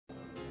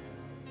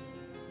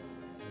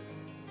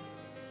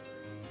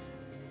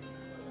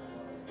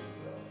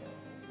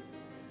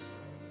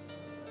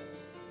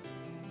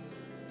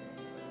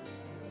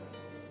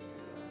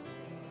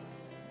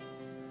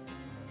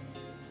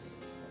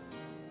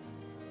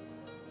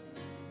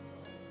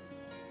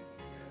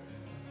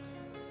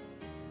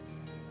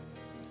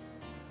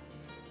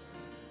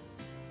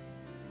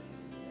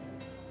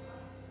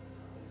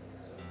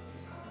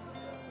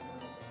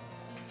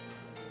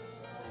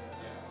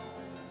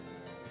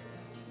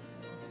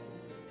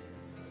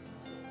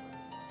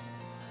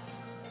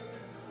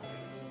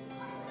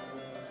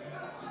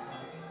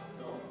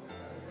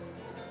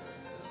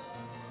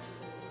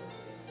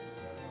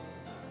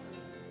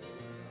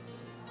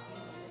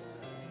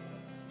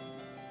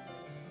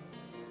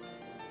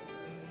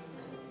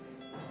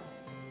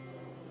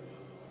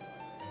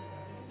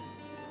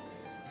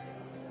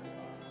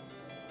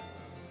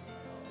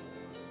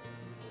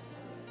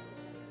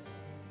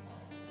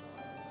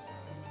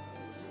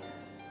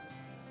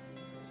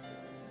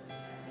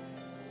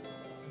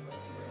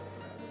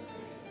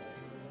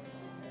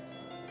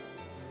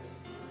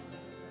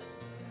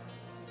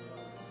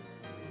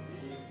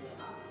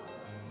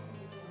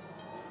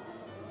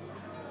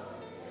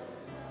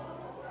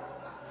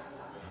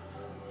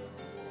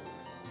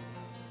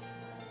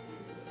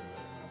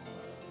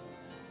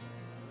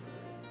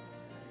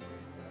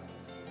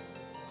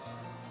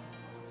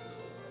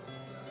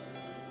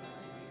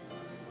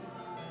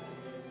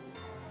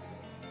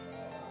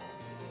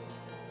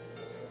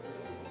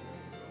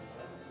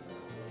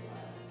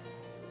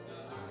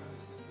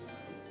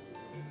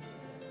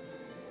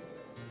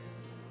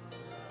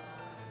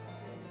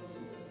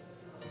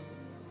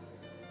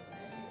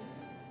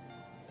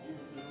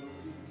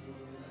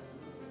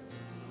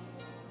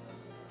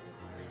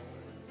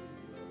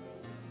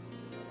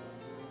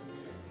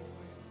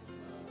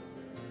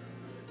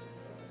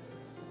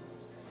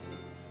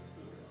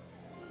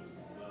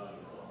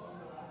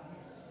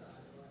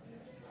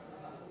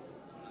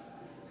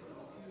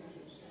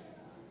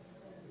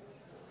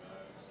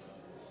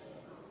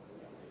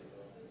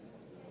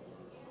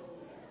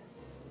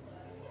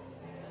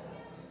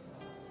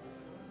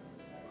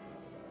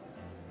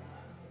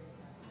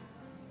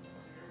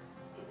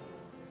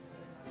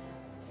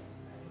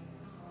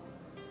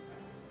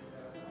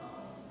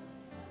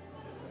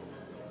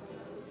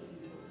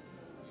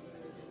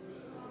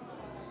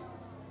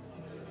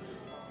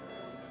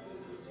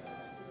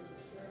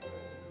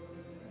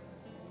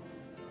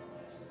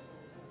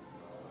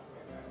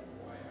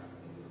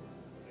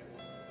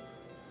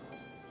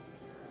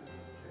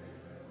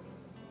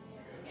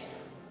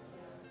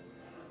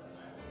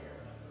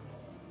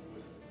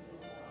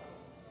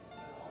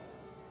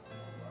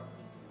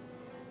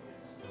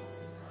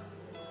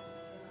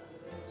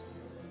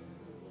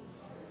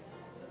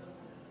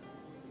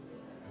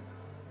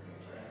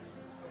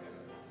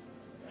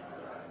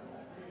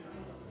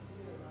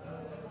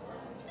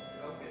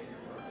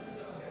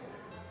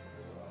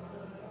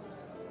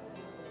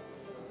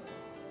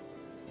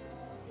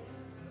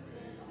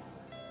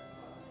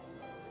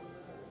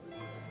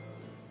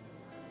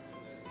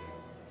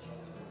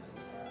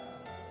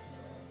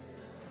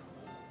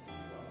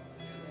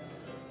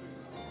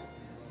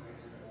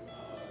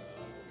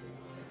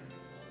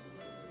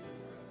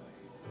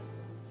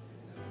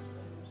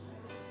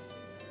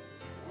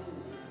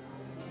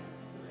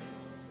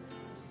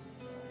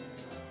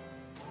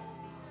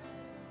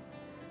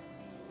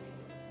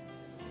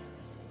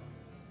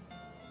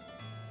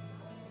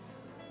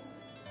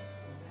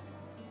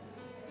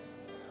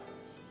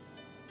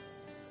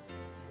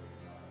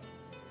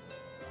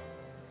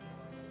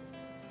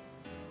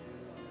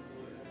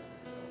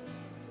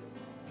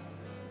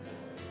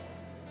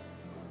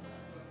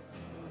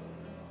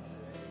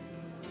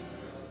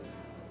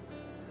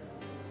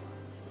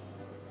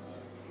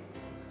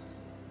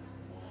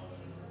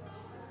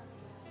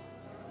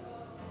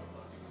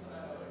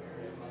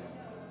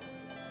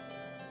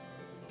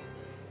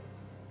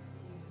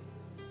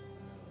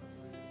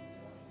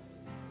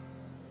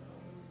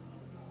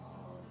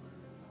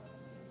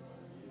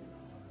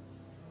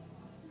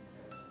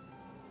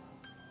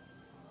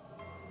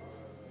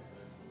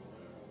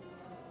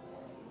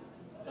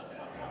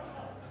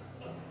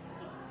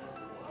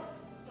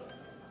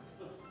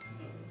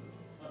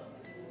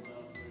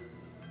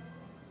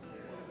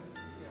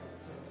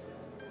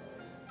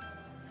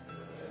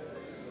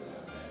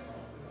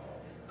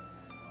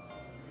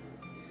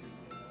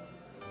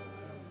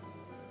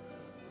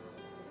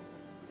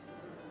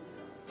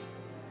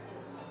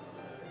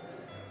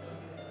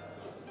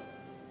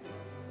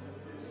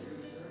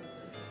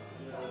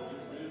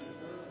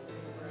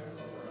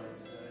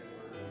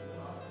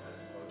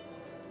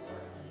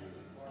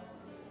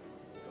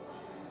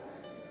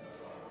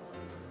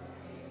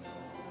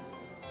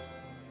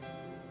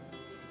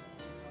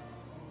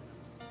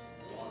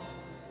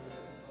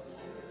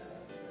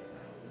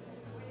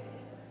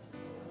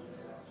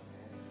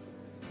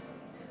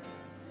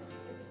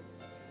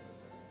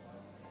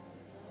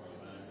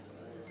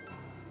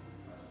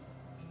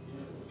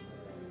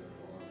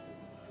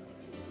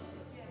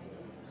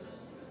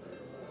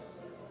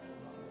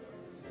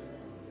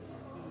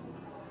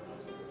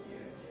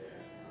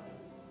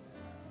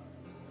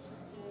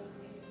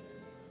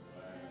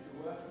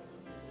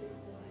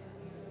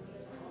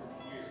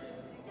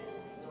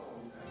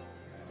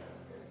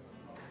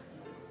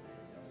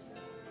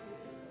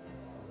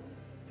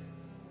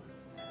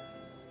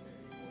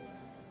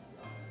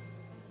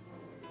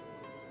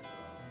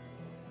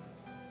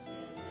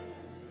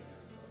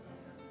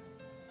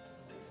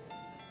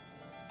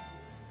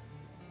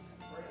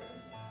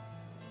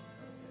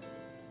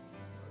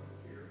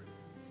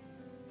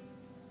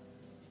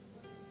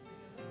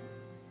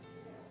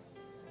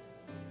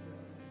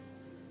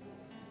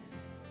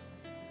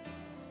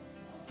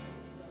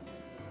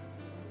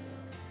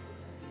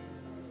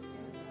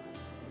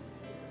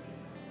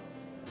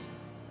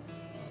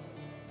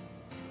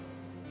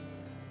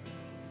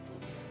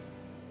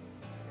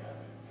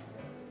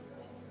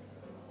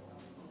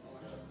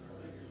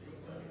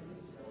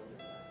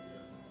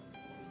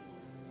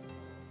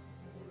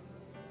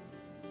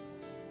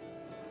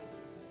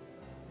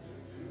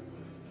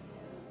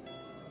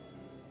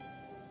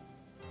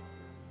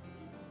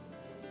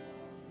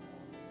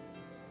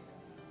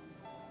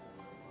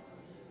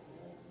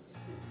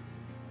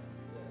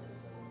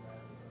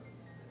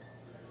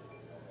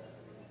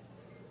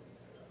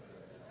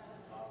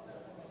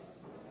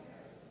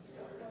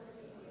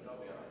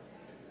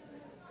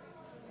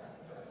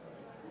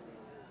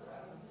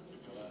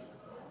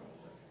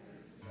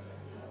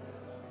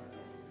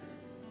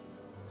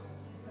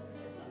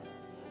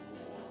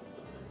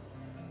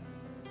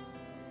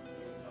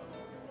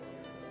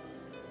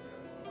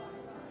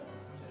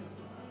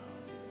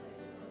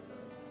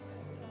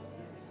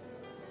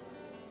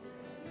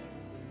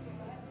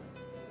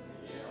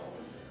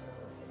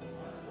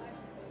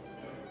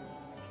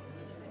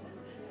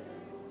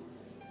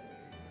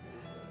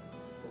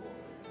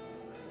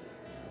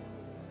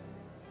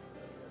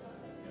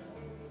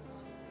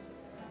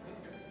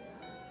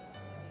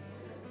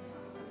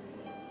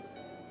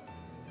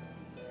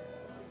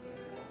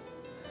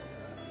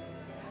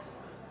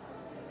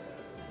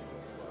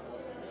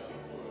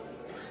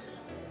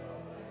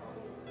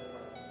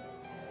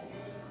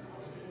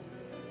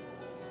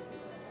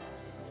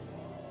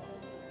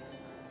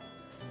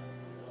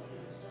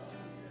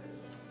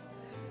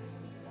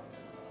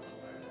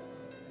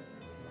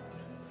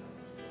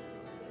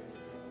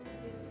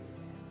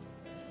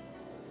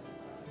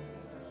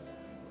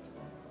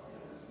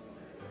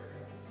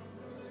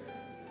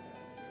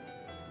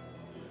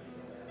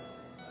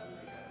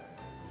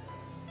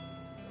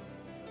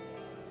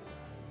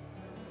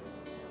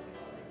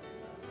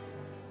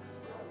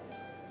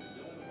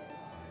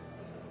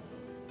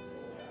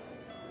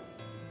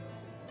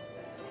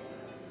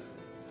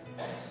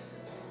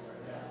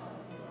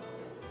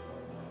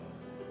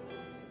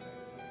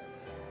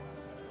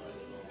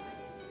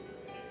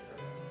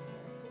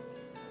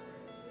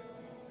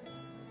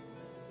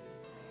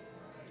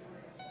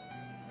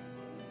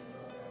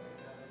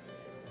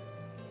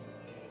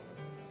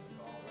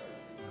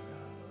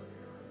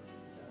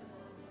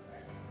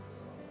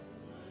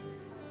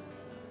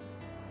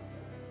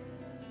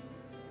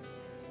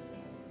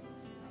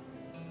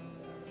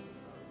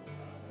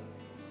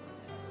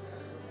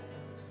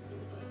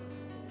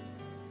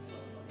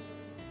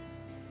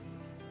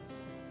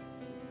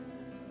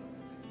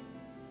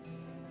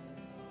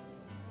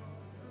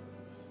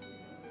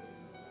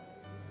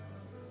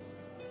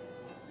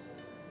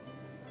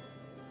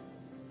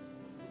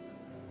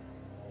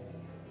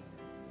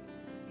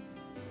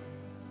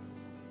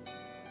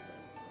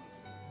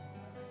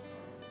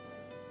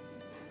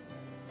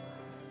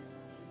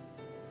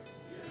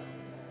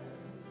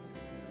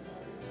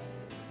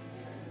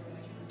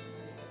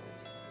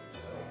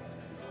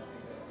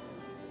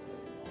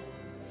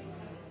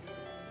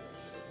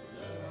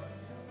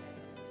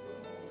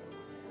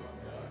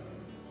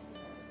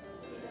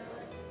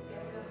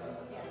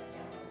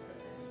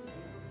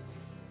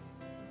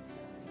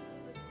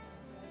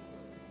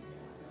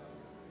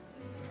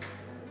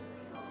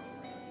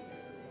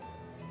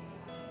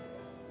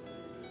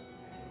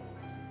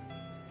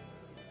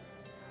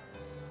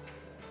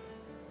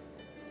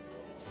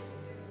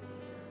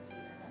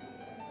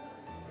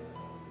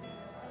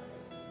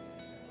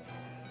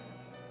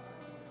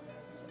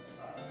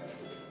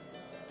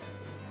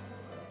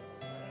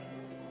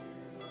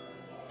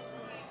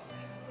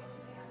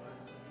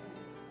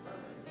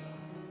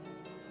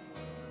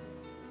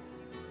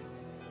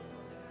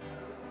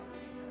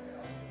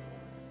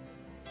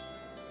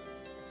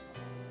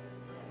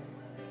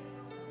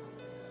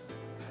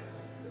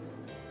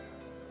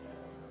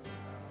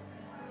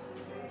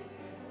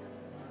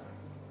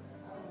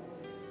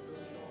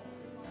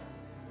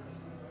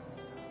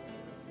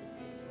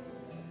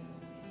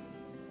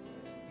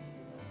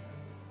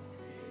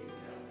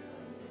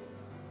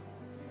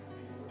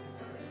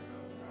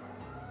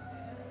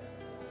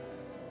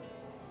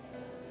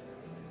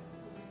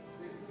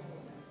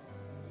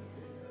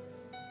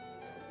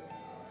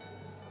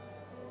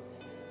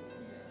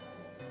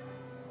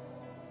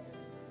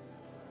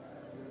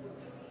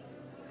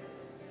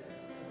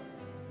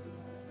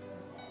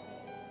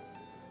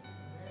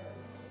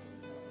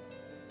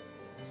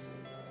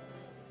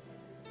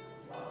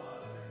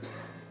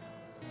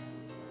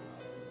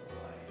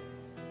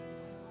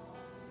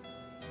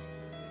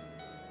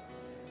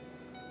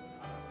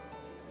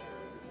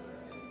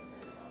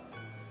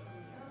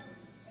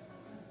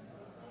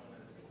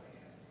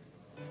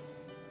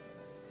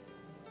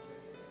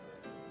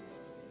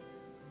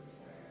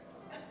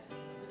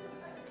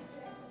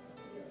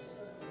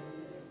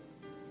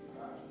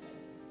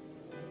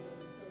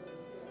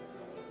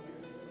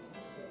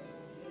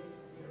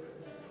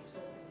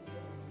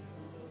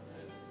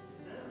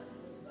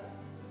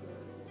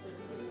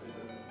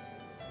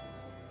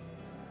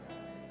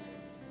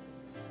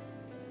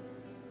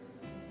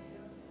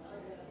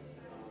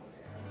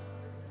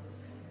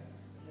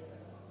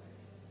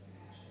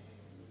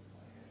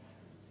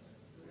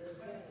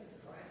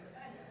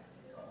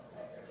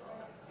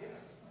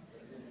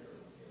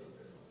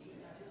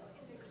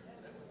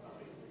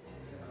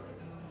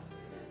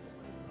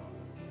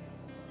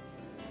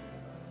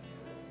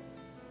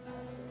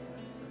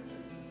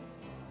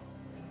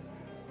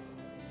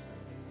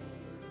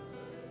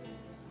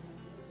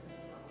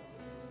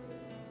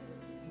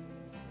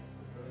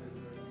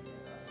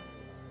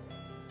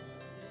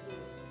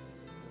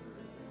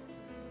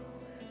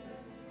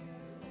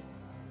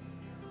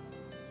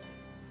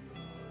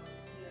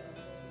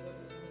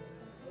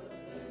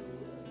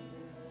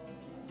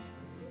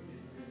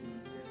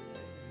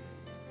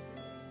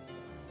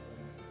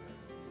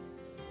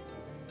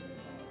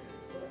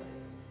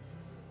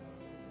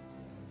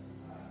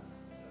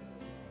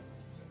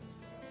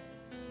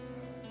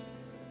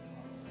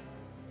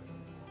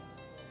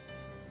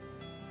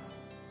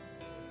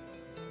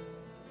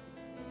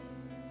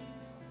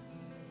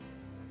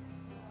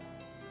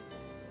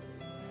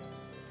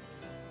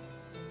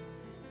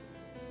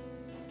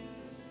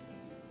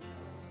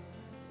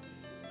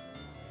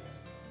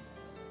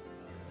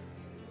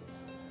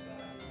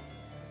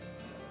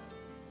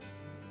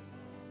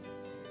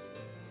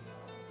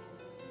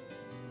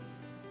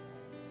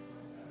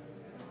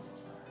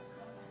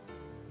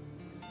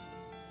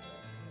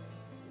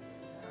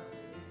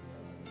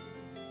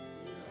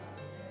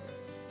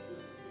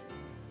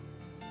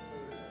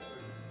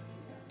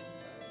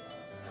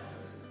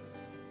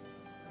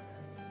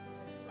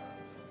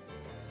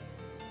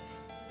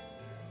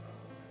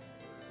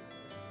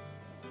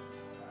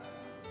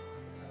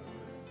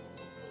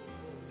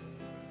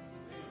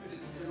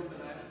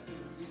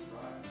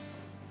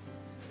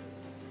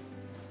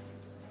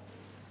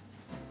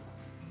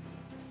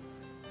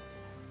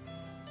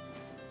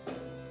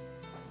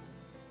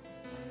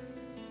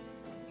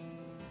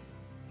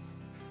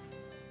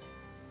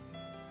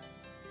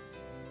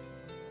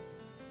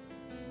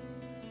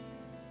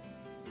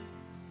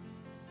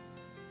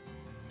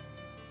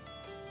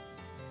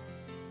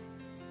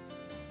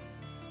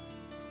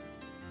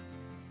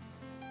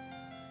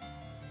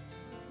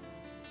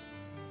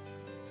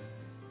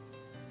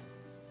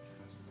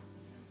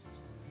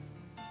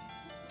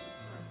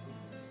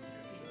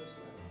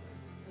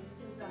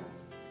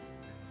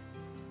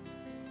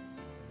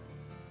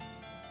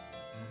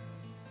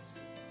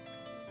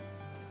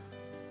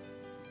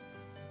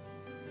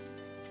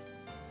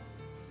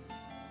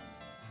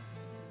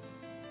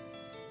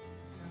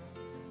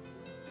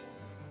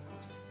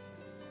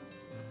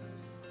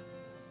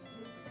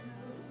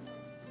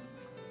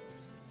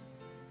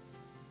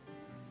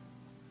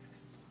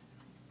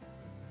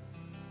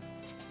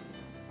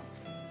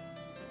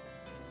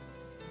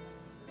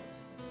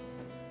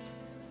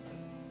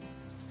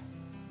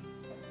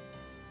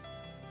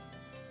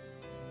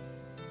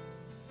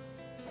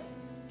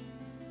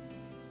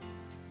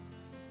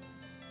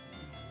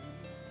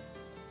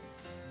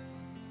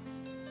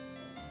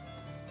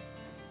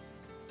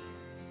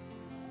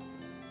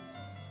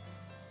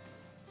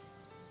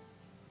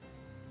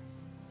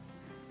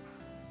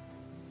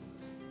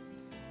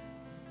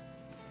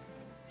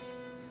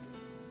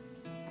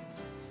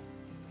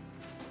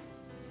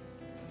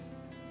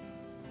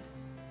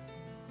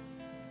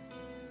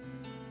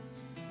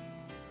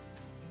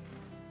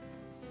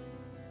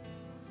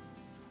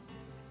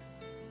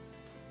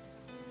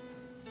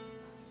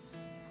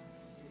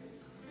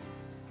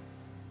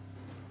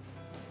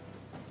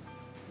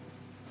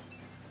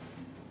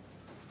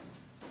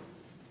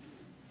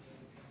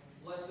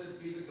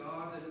be the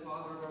God and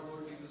Father of our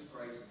Lord Jesus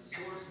Christ, the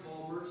source of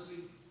all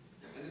mercy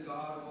and the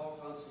God of all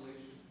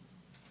consolation.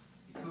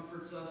 He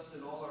comforts us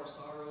in all our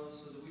sorrows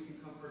so that we can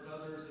comfort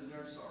others in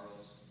their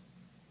sorrows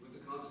with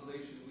the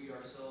consolation we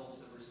ourselves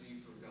have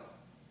received from God.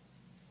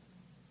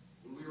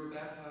 When we were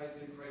baptized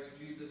in Christ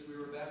Jesus, we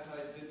were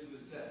baptized into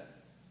his death.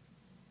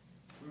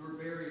 We were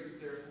buried,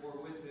 therefore,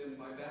 with him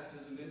by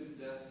baptism into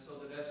death,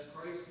 so that as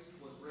Christ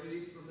was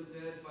raised from the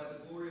dead by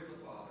the glory of the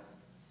Father,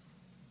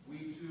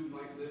 we too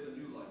might live a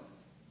new life.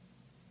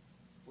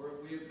 For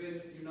if we have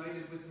been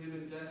united with him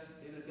in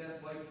a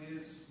death like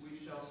his, we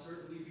shall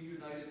certainly be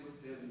united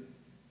with him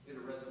in a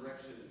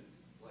resurrection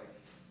like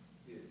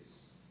his.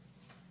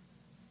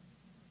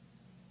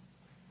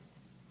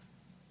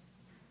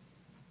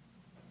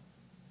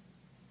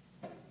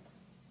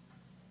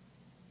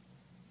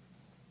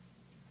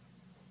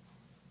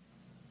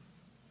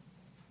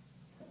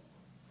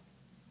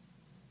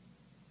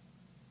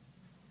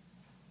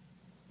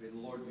 May the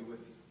Lord be with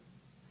you.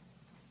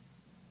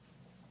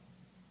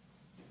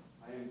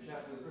 I am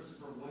Chaplain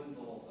Christopher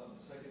Wendell of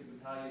the 2nd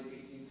Battalion,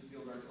 18th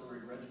Field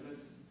Artillery Regiment.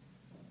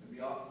 And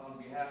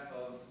on behalf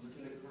of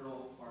Lieutenant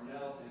Colonel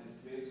Farnell and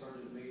Commanding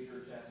Sergeant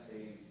Major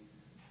Chastain,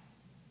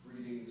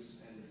 greetings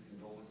and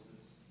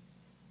condolences.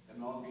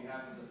 And on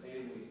behalf of the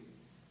family,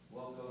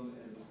 welcome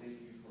and thank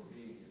you for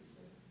being here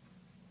today.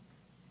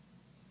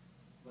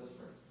 Let's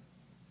pray.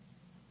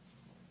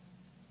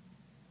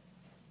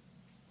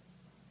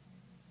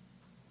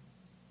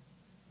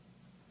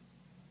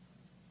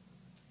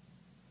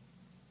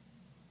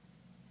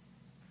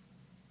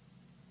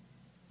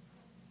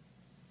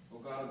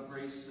 God of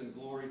grace and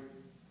glory,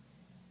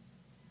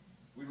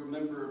 we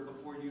remember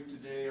before you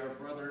today our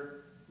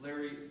brother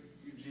Larry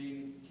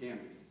Eugene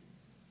Campbell.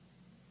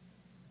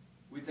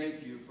 We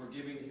thank you for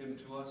giving him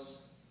to us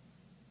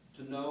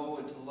to know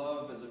and to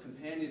love as a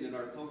companion in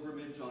our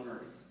pilgrimage on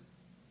earth.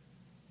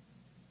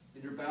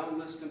 In your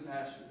boundless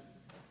compassion,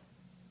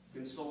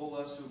 console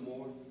us who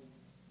mourn.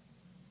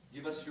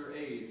 Give us your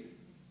aid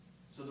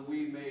so that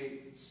we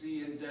may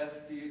see in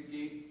death the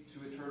gate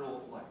to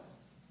eternal life.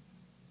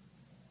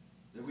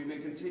 That we may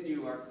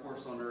continue our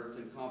course on earth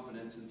in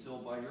confidence until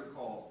by your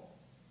call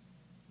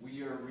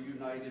we are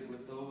reunited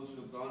with those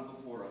who have gone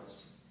before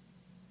us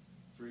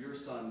through your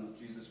Son,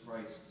 Jesus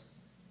Christ,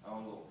 our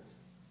Lord.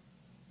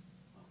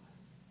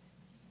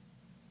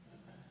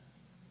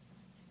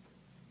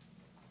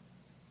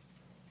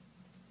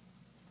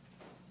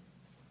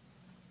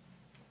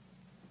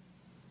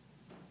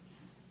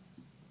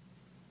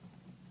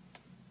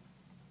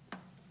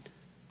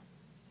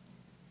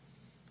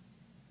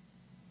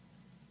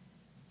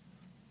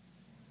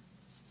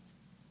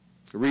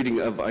 A reading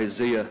of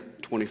Isaiah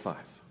 25.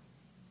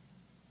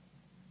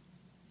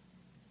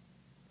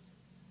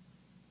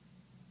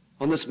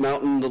 On this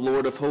mountain the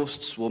Lord of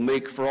hosts will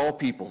make for all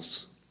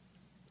peoples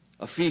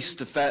a feast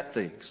of fat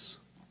things,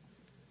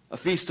 a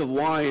feast of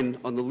wine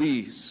on the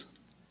lees,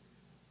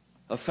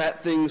 of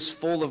fat things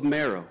full of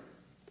marrow,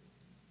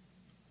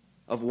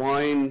 of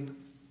wine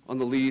on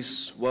the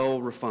lees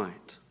well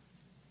refined.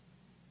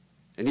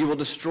 And he will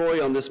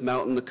destroy on this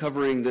mountain the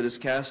covering that is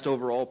cast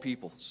over all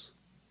peoples,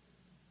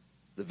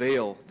 the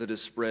veil that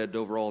is spread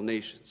over all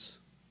nations.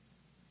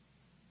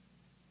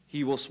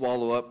 He will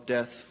swallow up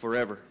death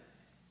forever.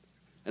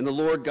 And the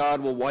Lord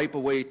God will wipe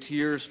away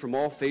tears from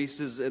all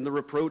faces, and the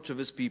reproach of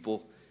his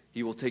people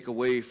he will take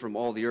away from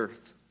all the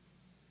earth.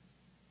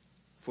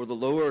 For the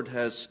Lord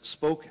has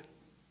spoken.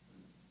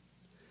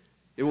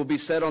 It will be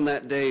said on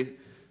that day,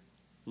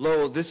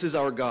 Lo, this is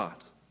our God.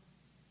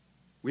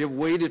 We have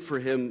waited for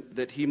him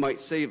that he might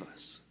save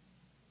us.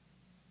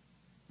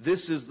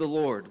 This is the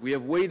Lord. We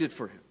have waited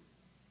for him.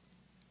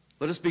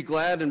 Let us be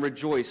glad and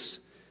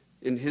rejoice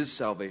in his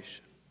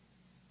salvation.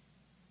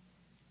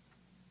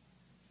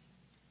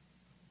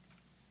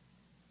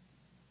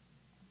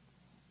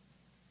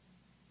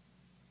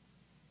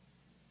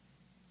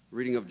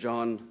 Reading of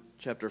John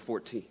chapter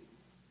 14.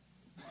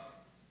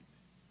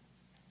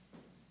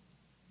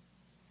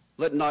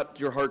 Let not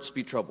your hearts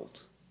be troubled.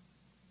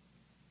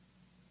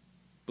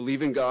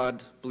 Believe in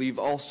God, believe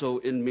also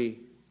in me.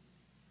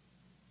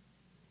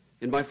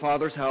 In my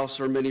Father's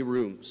house are many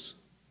rooms.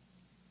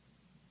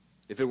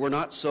 If it were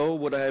not so,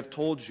 would I have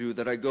told you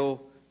that I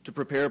go to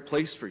prepare a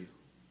place for you?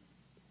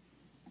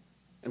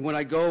 And when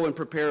I go and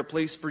prepare a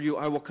place for you,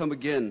 I will come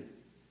again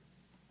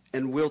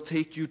and will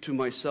take you to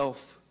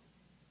myself,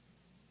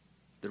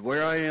 that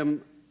where I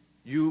am,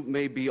 you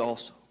may be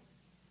also.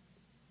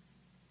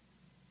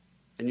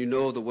 And you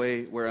know the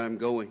way where I am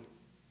going.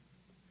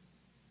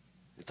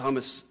 And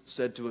Thomas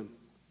said to him,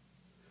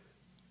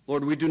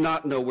 Lord, we do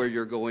not know where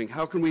you're going.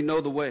 How can we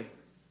know the way?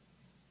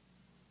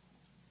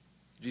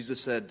 Jesus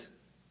said,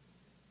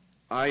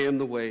 I am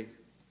the way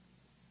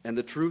and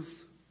the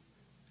truth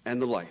and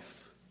the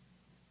life.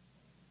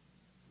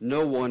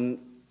 No one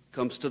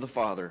comes to the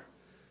Father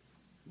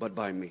but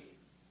by me.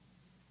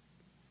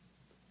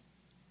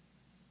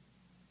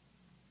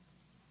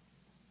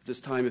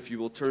 This time, if you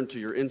will turn to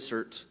your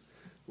insert,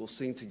 we'll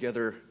sing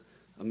together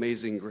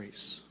Amazing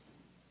Grace.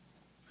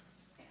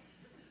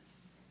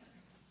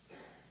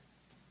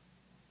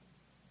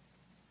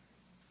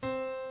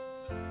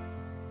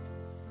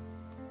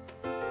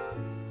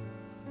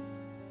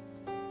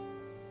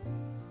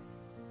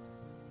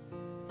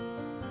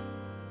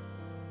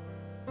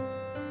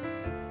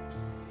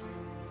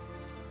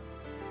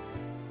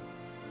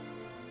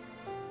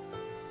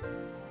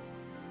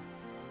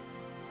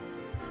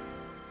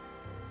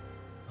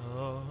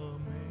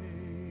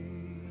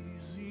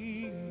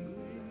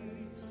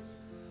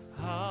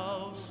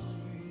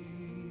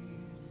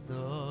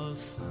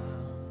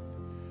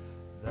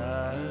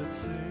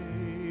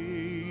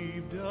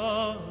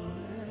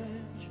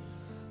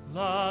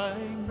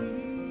 like me.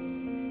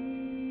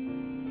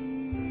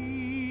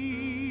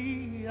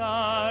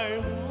 I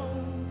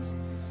once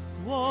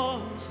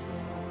was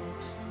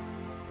lost,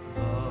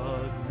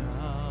 but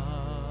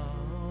now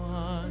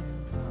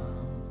I'm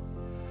found.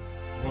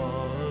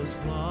 Was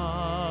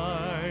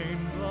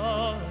blind,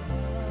 but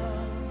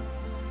now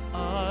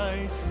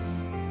I see.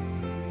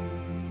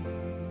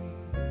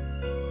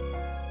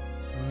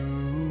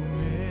 Through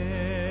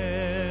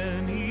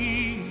many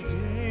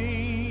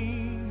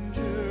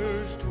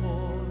dangers,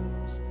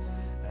 toils,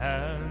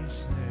 and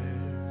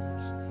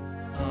snares,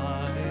 I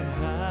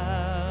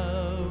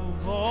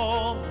have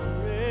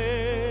already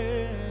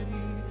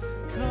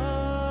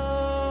come.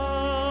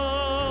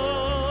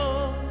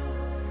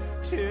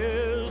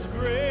 'Tis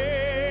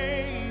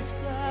grace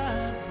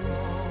that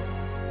brought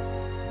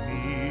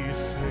me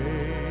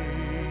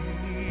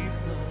safe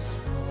thus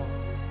far,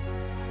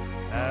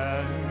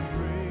 and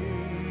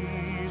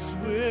grace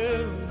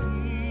will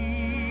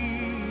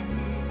lead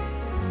me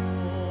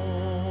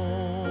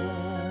home.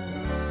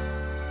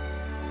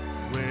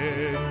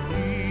 When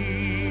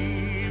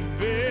we've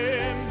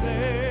been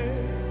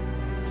there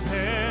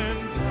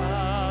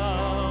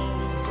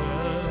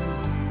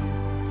 10,000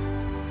 years,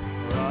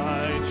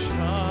 bright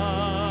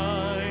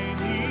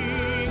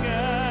shining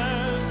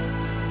as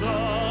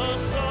the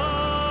sun,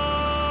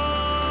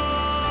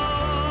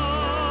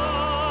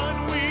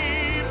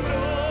 we've no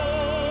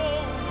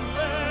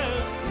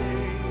less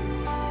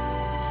days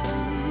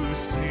to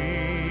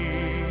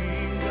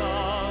sing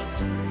God's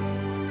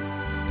praise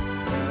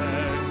than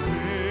when we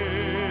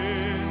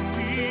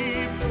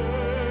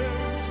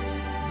first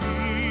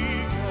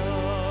begun.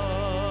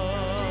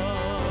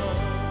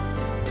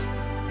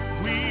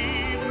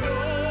 We've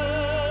no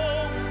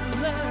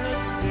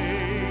less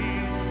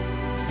days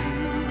to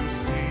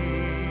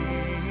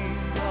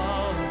sing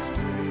God's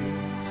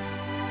praise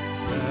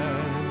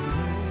than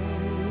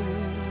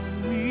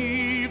when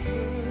we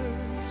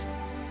first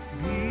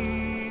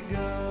begun.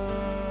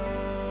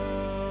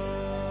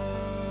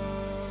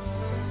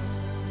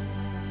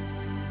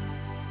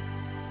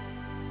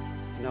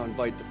 I now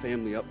invite the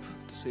family up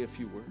to say a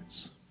few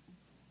words.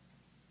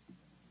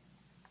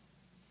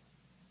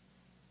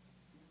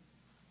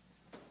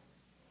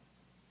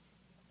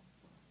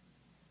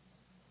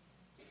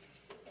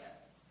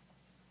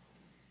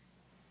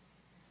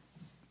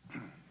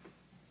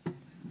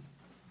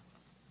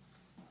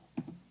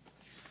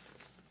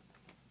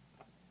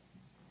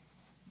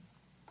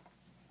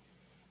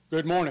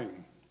 Good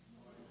morning.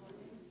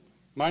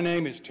 My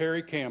name is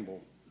Terry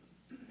Campbell,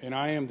 and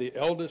I am the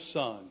eldest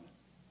son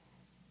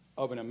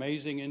of an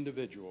amazing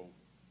individual,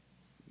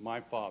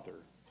 my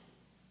father,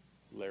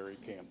 Larry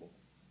Campbell.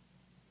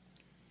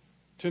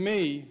 To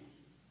me,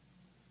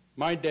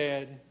 my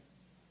dad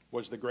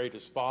was the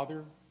greatest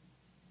father,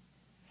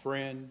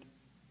 friend,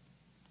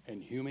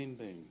 and human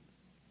being,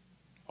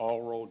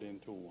 all rolled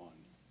into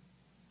one.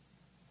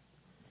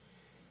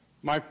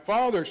 My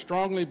father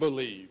strongly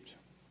believed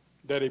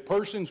that a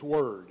person's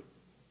word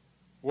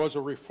was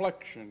a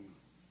reflection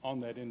on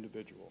that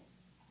individual.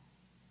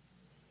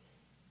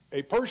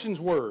 A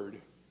person's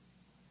word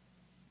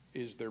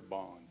is their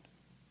bond.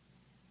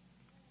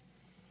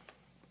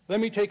 Let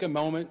me take a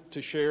moment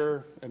to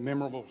share a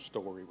memorable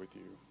story with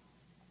you.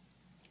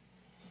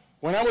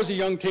 When I was a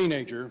young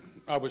teenager,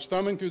 I was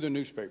thumbing through the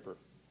newspaper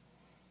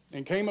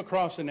and came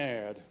across an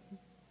ad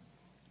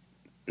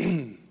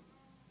in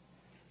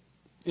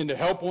the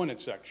Help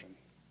Wanted section.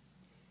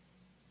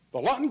 The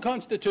Lawton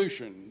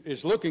Constitution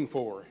is looking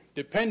for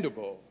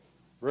dependable,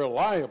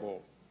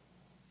 reliable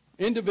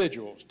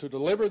individuals to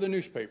deliver the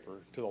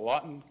newspaper to the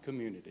Lawton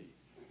community.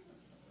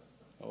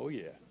 Oh,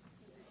 yeah.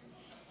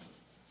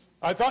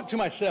 I thought to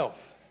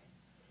myself,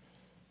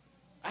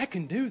 I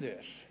can do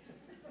this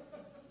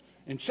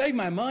and save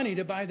my money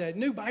to buy that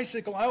new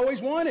bicycle I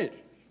always wanted.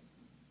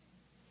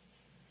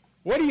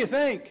 What do you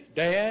think,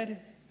 Dad?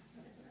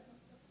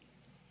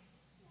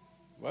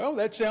 Well,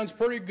 that sounds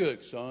pretty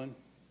good, son.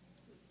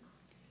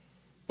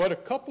 But a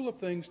couple of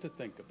things to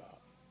think about.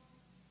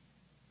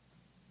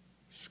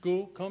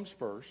 School comes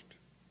first,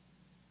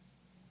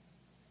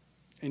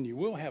 and you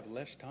will have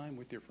less time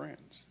with your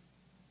friends.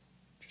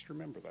 Just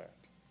remember that.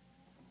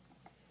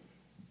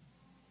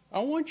 I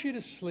want you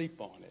to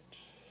sleep on it.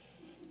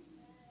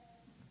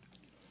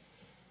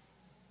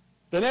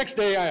 The next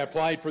day I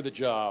applied for the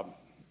job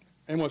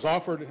and was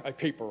offered a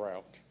paper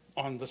route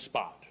on the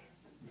spot.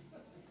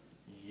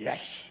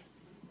 Yes.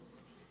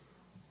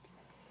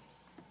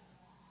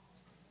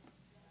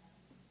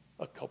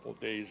 A couple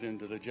days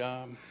into the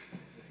job,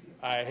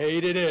 I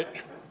hated it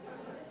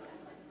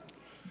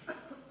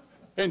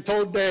and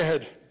told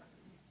Dad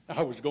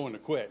I was going to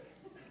quit.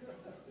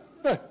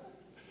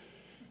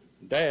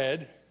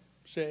 Dad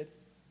said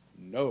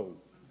no.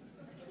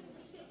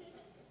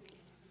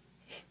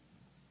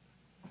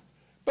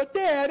 But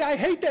Dad, I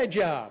hate that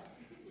job.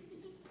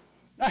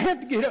 I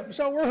have to get up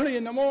so early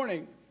in the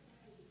morning,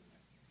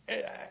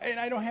 and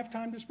I don't have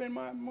time to spend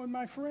with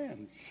my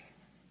friends.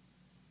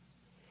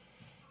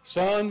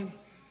 Son,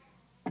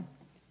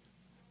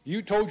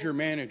 you told your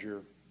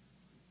manager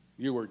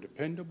you were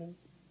dependable,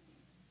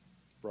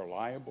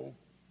 reliable,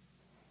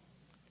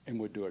 and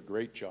would do a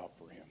great job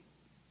for him.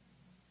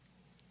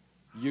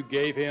 You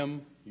gave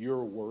him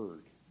your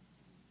word.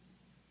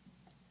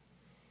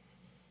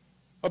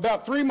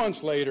 About 3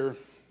 months later,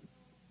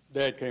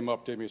 Dad came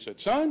up to me and said,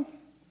 "Son,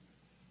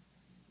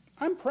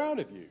 I'm proud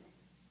of you,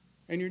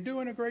 and you're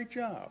doing a great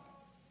job.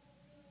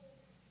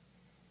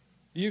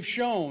 You've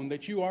shown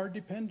that you are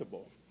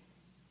dependable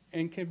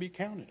and can be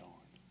counted on.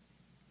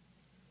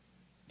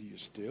 Do you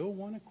still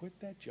want to quit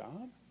that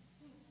job?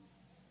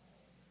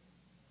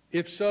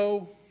 If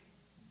so,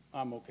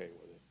 I'm okay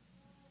with it.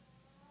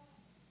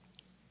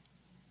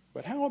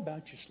 But how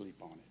about you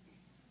sleep on it?"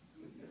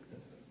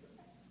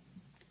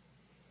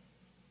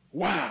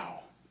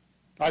 Wow!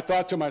 I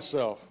thought to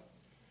myself,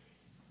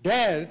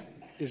 Dad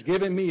is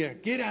giving me a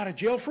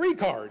get-out-of-jail-free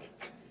card.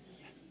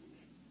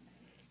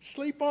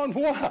 Sleep on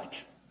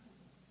what?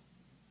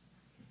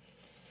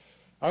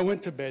 I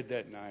went to bed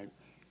that night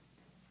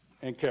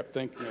and kept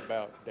thinking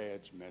about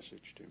Dad's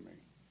message to me.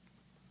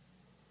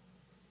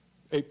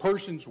 A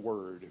person's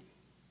word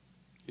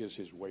is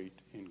his weight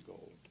in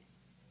gold.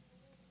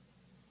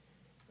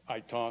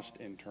 I tossed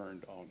and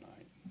turned all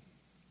night.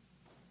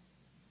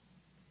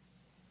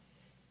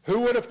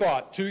 Who would have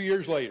thought 2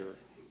 years later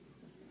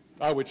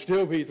I would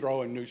still be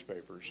throwing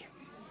newspapers?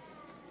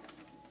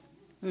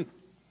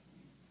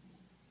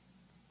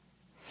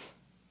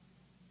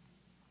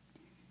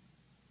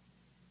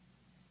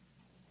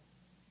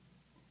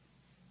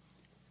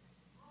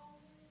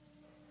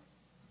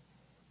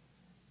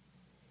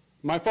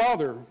 My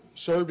father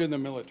served in the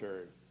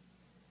military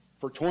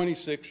for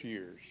 26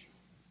 years,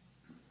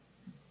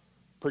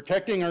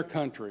 protecting our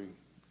country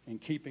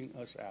and keeping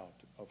us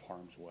out of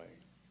harm's way.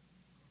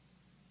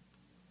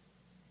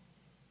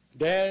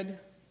 Dad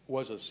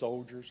was a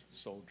soldier's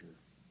soldier,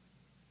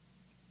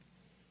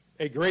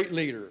 a great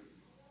leader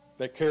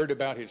that cared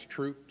about his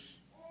troops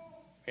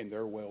and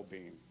their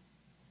well-being.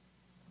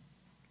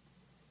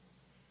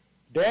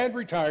 Dad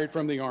retired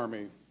from the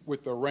Army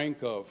with the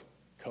rank of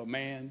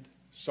Command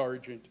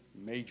Sergeant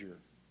Major,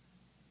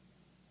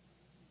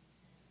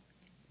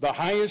 the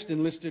highest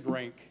enlisted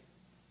rank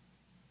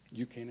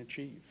you can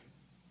achieve.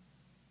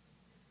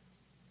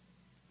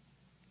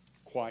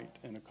 Quite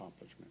an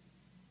accomplishment.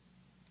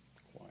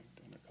 Quite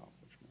an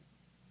accomplishment.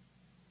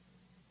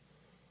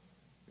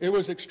 It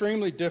was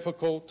extremely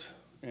difficult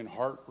and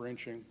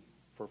heart-wrenching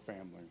for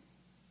family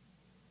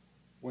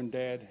when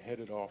Dad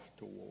headed off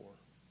to war.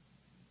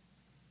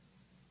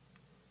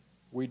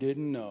 We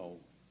didn't know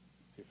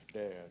if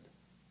Dad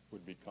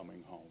would be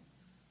coming home.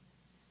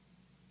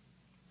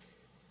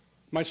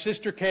 My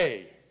sister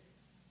Kay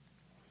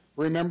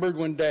remembered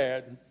when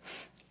Dad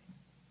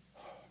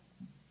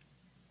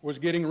was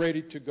getting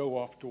ready to go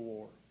off to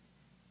war.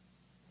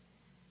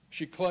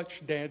 She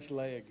clutched Dad's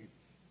leg,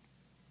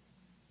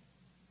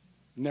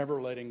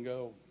 never letting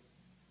go,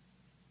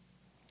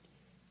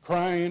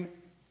 crying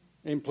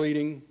and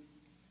pleading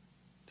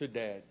to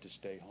Dad to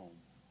stay home.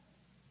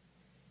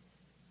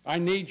 I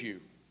need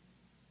you.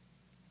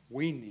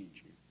 We need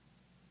you.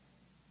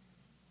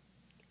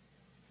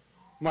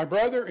 My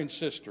brother and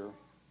sister,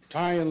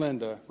 Ty and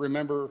Linda,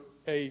 remember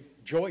a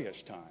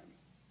joyous time.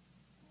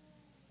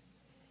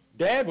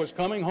 Dad was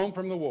coming home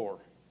from the war.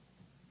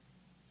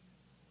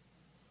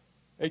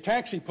 A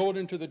taxi pulled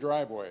into the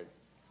driveway.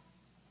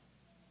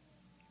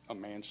 A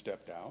man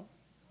stepped out.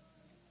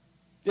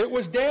 It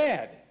was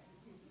Dad.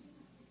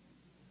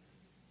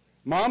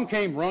 Mom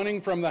came running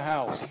from the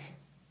house,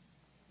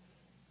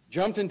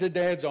 jumped into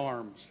Dad's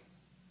arms,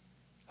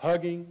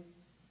 hugging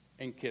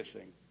and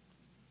kissing,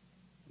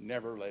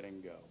 never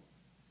letting go.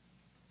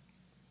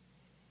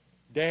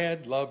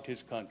 Dad loved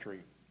his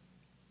country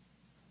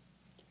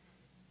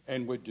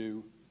and would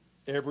do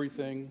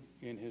everything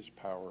in his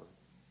power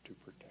to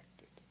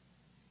protect it.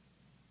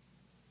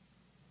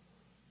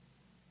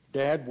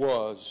 Dad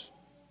was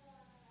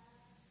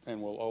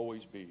and will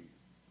always be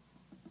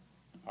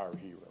our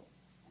hero.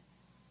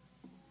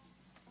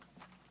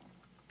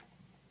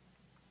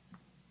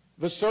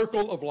 The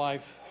circle of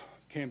life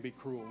can be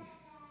cruel.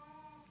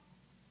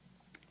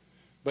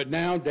 But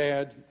now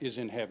Dad is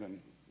in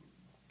heaven,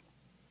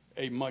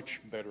 a much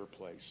better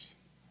place.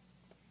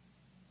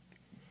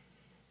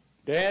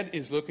 Dad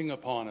is looking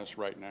upon us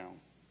right now.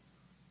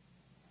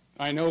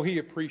 I know he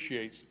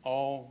appreciates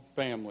all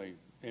family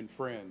and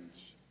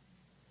friends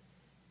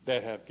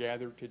that have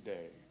gathered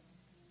today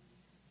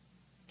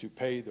to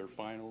pay their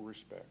final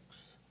respects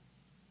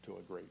to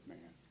a great man.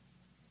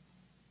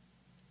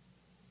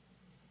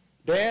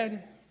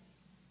 Dad,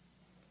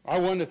 I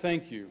want to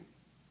thank you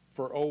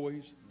for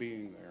always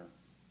being there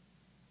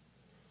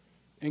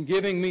and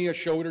giving me a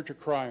shoulder to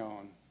cry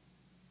on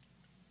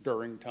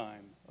during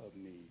time of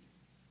need.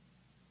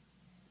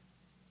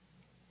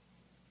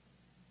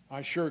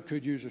 I sure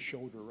could use a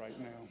shoulder right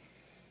now.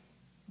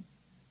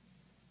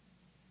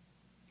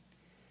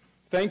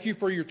 Thank you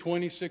for your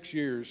 26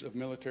 years of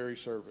military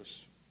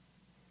service,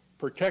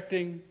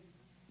 protecting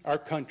our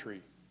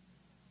country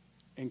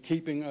and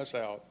keeping us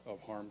out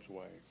of harm's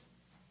way.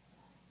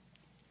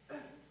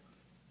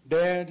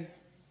 Dad,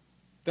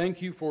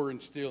 thank you for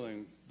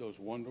instilling those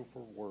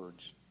wonderful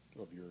words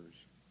of yours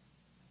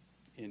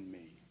in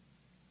me.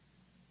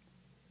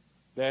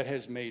 That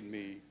has made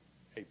me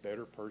a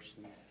better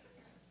person,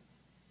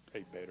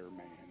 a better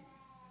man.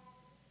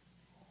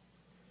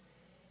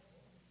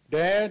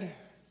 Dad,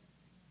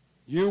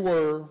 you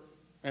were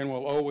and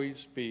will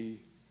always be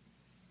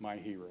my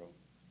hero.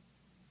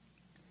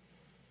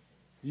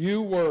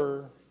 You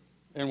were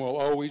and will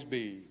always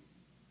be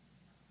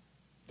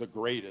the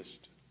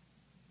greatest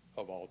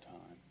of all time.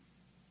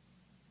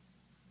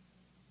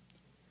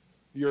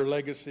 Your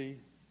legacy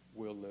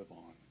will live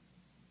on.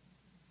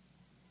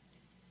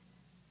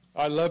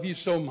 I love you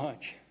so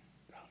much,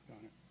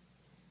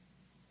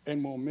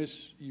 and will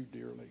miss you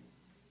dearly.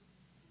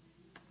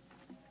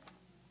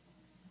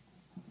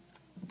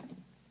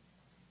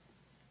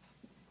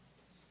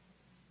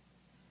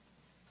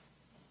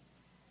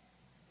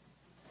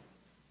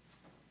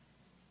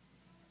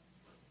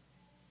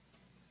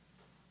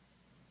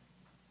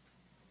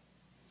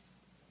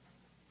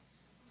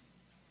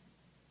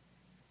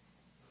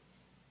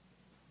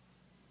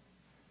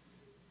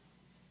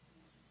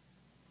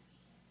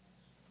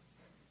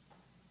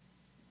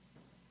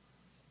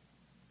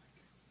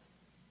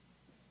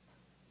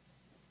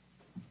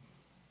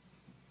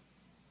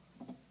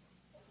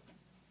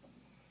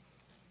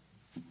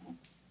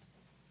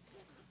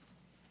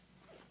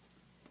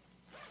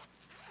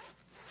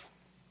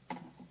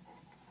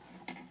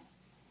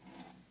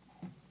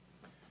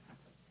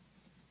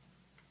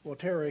 Well,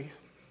 Terry,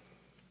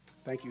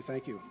 thank you,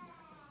 thank you.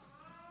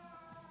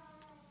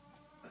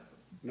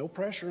 No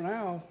pressure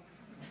now.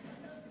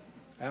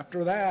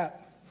 After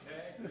that.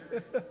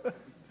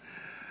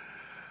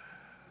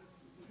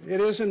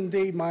 It is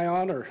indeed my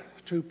honor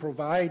to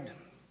provide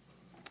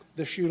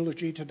this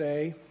eulogy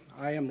today.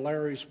 I am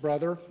Larry's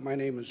brother. My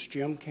name is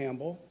Jim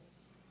Campbell.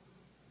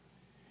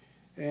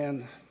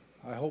 And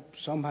I hope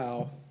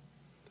somehow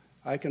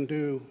I can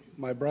do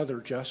my brother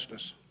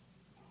justice.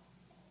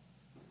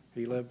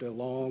 He lived a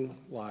long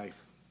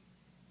life,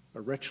 a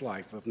rich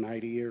life of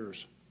 90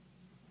 years.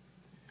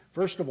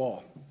 First of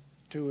all,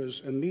 to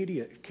his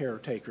immediate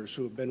caretakers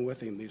who have been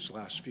with him these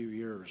last few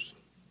years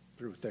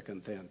through thick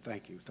and thin,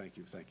 thank you, thank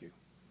you, thank you.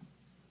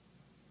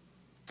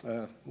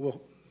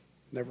 We'll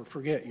never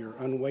forget your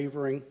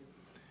unwavering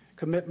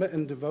commitment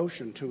and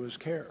devotion to his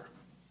care.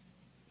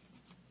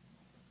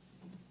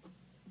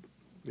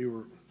 You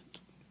were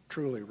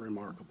truly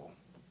remarkable.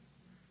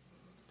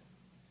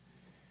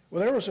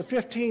 Well, there was a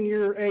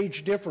 15-year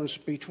age difference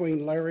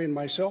between Larry and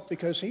myself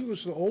because he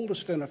was the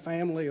oldest in a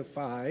family of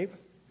 5.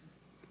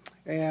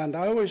 And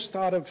I always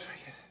thought of,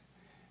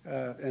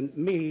 and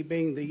me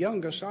being the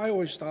youngest, I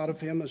always thought of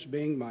him as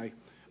being my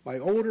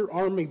older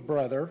Army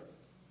brother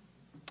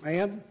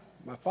and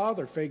my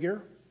father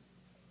figure.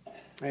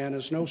 And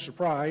as no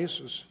surprise,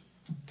 as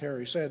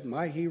Terry said,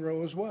 my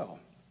hero as well.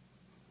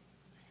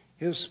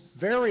 His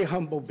very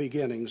humble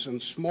beginnings in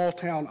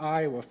small-town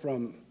Iowa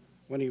from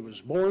when he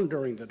was born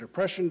during the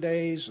Depression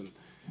days and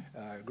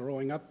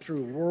growing up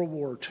through World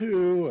War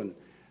II, and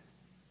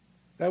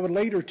that would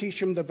later teach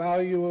him the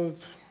value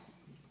of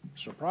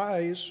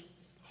surprise,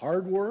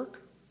 hard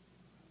work,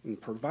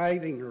 and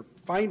providing or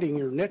finding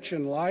your niche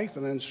in life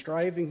and then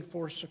striving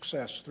for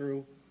success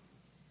through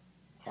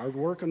hard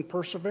work and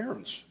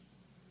perseverance.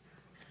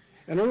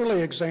 An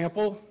early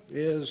example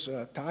is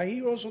Ty.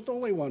 He wasn't the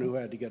only one who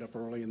had to get up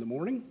early in the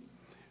morning.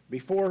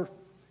 Before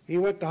he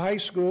went to high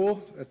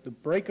school, at the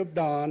break of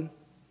dawn,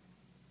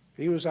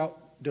 he was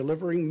out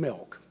delivering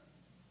milk.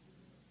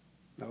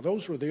 Now,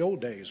 those were the old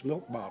days,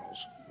 milk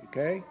bottles,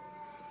 okay?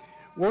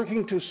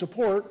 Working to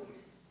support,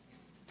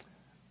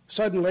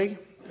 suddenly,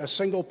 a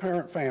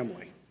single-parent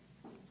family.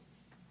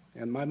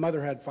 And my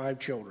mother had 5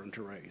 children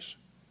to raise.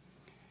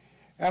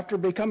 After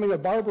becoming a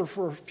barber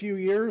for a few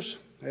years,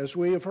 as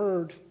we have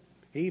heard,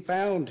 he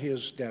found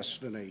his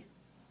destiny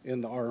in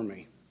the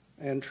Army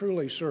and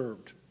truly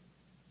served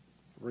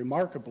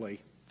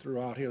remarkably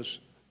throughout his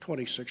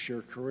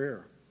 26-year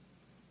career.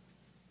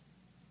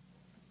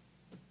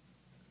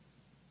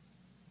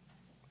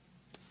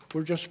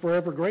 We're just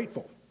forever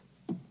grateful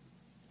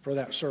for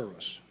that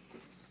service.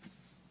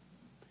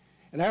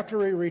 And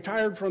after he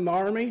retired from the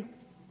Army,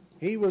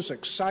 he was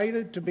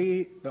excited to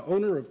be the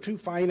owner of 2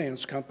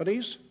 finance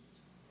companies,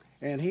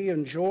 and he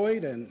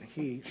enjoyed and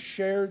he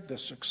shared the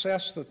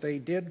success that they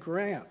did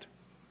grant.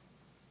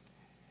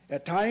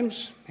 At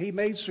times, he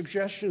made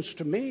suggestions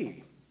to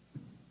me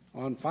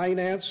on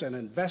finance and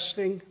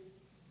investing.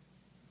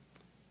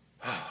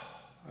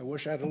 I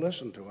wish I'd have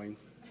listened to him.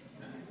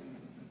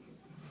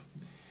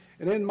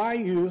 And in my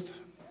youth,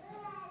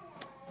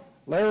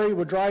 Larry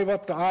would drive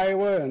up to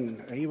Iowa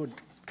and he would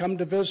come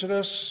to visit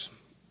us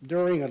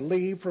during a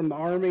leave from the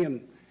Army,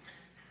 and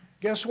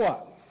guess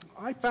what?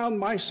 I found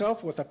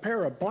myself with a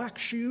pair of black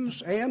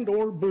shoes and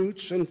or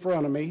boots in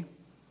front of me,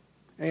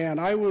 and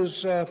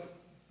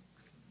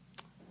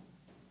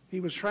he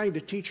was trying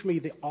to teach me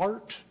the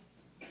art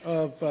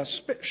of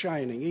spit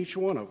shining each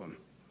one of them.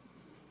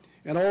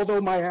 And although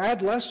my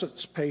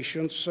adolescence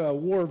patience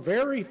wore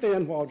very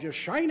thin while just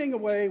shining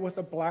away with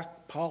a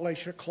black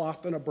polish, a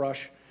cloth, and a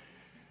brush,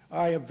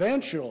 I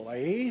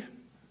eventually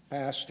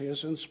passed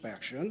his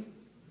inspection.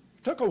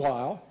 Took a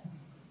while,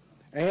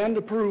 and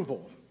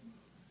approval.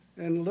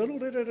 And little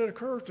did it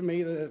occur to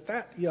me that at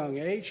that young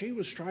age, he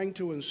was trying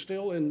to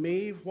instill in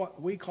me what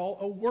we call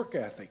a work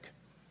ethic.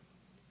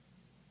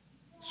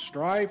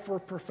 Strive for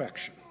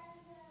perfection.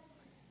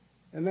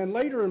 And then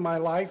later in my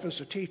life as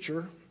a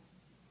teacher,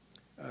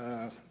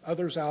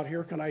 others out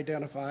here can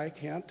identify,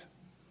 Kent.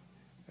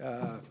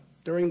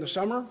 During the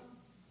summer,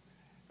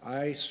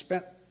 I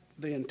spent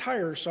the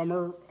entire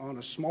summer on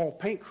a small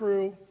paint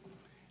crew,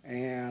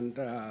 and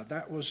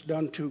that was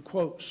done to,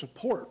 quote,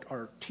 support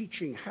our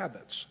teaching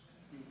habits.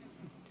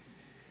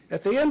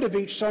 At the end of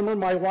each summer,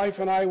 my wife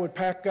and I would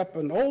pack up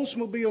an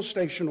Oldsmobile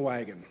station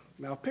wagon.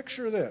 Now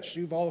picture this.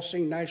 You've all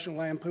seen National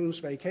Lampoon's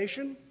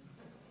Vacation.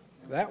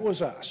 That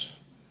was us.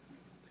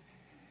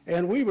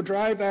 And we would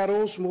drive that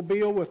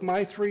Oldsmobile with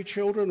my 3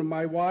 children and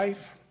my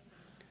wife.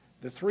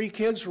 The 3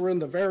 kids were in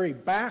the very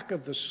back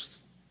of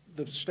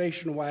the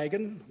station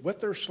wagon with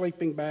their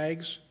sleeping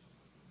bags.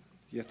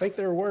 Do you think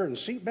they were wearing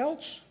seat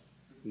belts?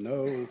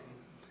 No.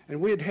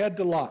 And we'd head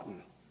to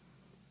Lawton.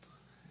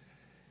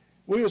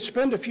 We would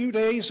spend a few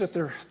days at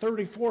their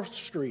 34th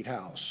Street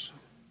house.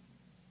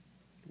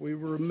 We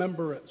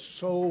remember it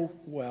so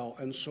well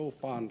and so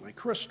fondly,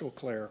 crystal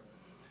clear.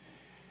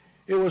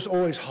 It was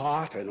always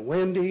hot and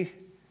windy,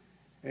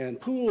 and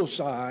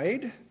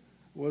poolside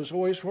was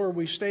always where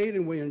we stayed,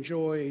 and we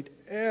enjoyed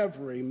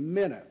every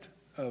minute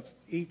of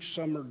each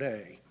summer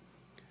day.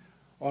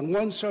 On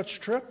one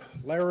such trip,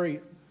 Larry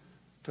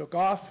took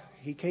off.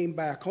 He came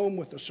back home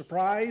with a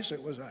surprise.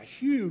 It was a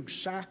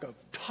huge sack of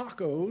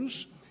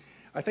tacos.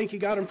 I think he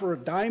got them for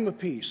 $0.10 a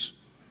piece.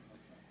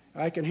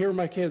 I can hear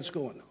my kids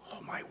going,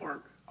 "Oh, my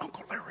word,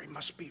 Uncle Larry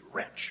must be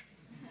rich."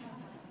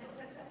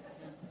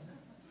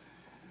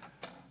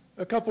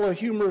 A couple of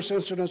humorous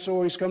incidents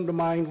always come to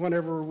mind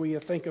whenever we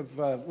think of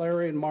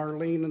Larry and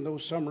Marlene and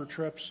those summer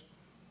trips.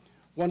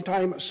 One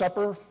time at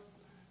supper,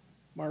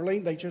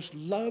 Marlene, they just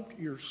loved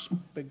your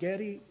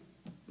spaghetti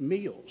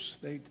meals.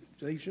 They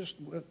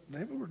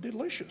were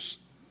delicious.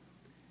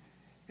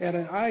 And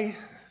I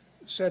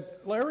said,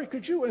 "Larry,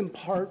 could you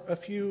impart a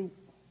few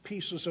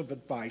pieces of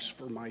advice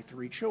for my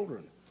 3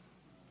 children?"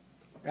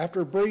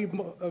 After a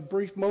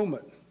brief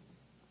moment,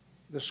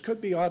 this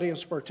could be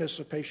audience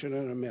participation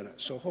in a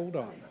minute, so hold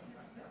on.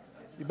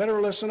 You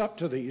better listen up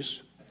to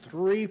these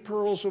 3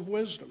 pearls of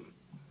wisdom,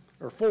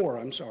 or 4,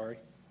 I'm sorry.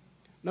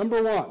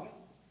 Number 1,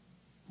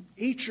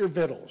 eat your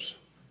victuals.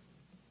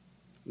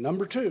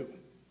 Number 2,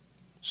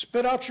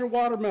 spit out your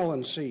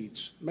watermelon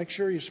seeds. Make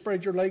sure you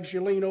spread your legs,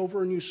 you lean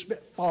over, and you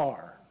spit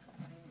far.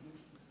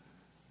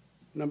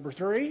 Number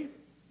 3,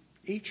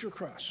 eat your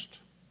crust.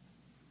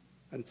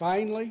 And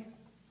finally,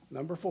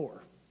 number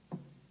 4,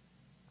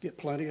 get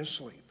plenty of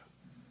sleep.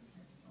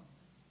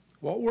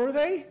 What were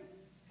they?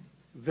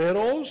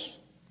 Victuals,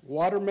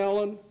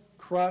 watermelon,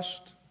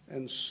 crust,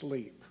 and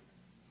sleep.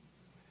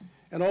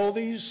 And all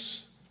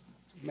these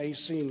may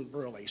seem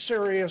really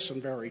serious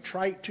and very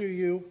trite to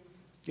you.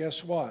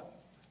 Guess what?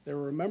 They're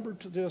remembered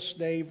to this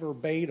day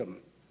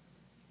verbatim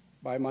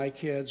by my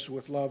kids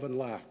with love and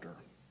laughter.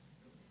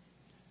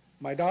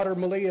 My daughter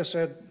Malia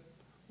said,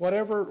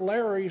 "Whatever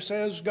Larry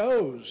says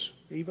goes,"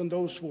 even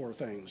those 4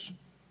 things.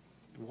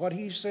 What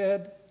he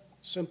said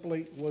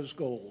simply was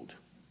gold.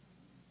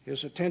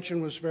 His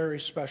attention was very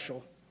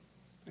special,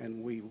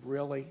 and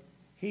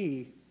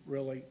he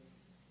really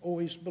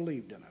always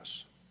believed in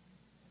us.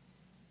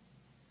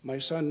 My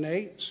son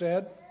Nate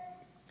said,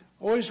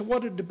 "Always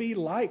wanted to be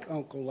like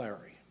Uncle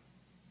Larry,"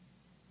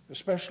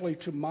 especially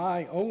to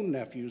my own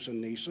nephews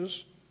and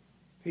nieces.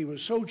 He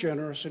was so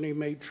generous, and he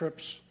made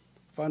trips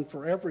fun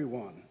for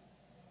everyone.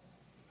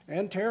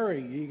 And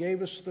Terry, you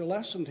gave us the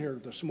lesson here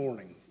this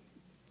morning,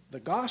 the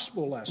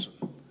gospel lesson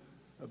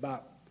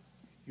about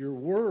your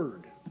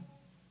word.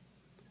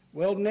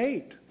 Well,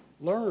 Nate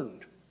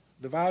learned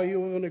the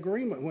value of an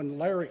agreement when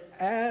Larry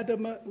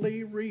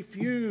adamantly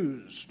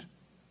refused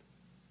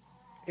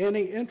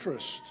any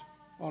interest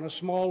on a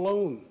small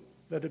loan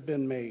that had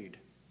been made.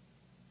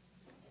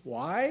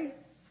 Why?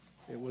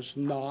 It was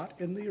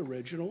not in the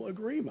original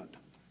agreement.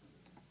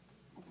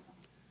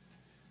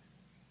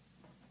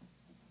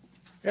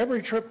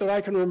 Every trip that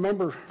I can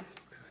remember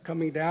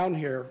coming down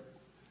here,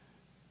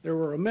 there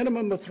were a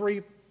minimum of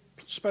 3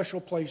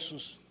 special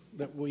places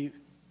that we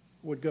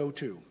would go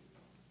to.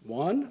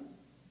 1,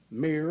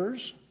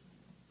 Mears,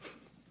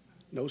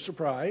 no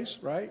surprise,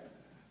 right?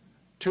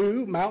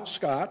 2, Mount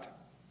Scott,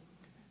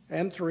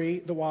 and 3,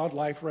 the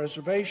Wildlife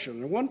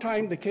Reservation. And one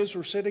time the kids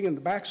were sitting in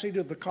the back seat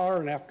of the car,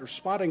 and after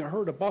spotting a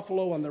herd of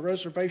buffalo on the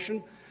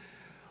reservation,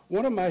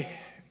 one of my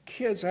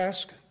kids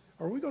asked,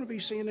 "Are we going to be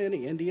seeing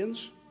any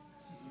Indians?"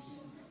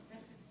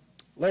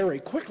 Larry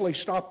quickly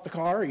stopped the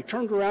car. He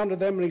turned around to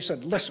them and he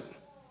said, "Listen,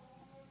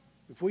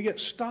 if we get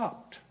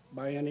stopped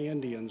by any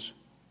Indians,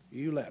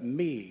 you let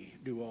me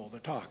do all the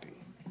talking."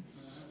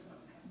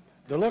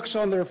 The looks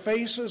on their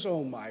faces,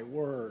 oh my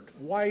word,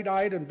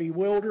 wide-eyed and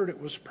bewildered, it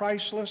was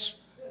priceless.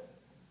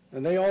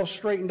 And they all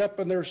straightened up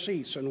in their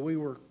seats, and we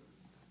were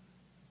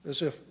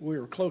as if we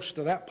were close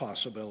to that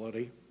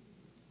possibility.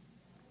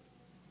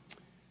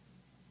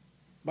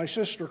 My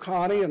sister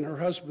Connie and her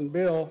husband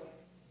Bill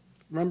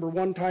remember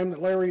one time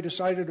that Larry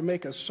decided to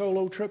make a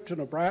solo trip to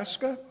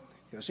Nebraska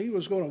because he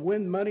was going to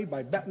win money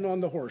by betting on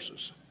the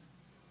horses.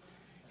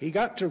 He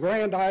got to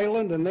Grand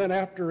Island, and then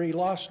after he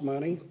lost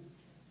money,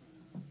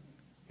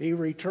 he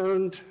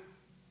returned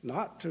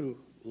not to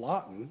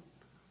Lawton,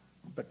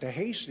 but to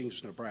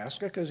Hastings,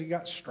 Nebraska, because he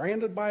got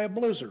stranded by a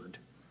blizzard.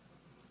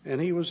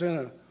 And he was in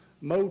a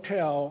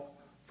motel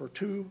for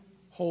 2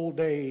 whole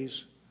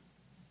days,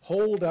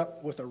 holed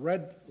up with a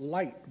red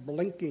light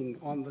blinking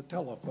on the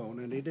telephone,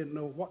 and he didn't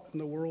know what in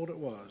the world it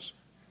was.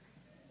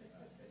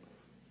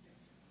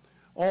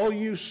 All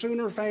you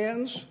Sooner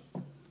fans,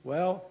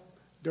 well,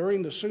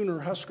 during the Sooner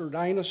Husker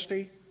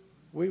dynasty,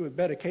 we would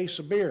bet a case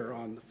of beer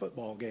on the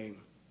football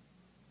game.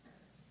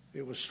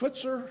 It was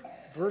Switzer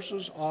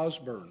versus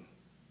Osborne.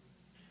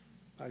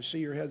 I see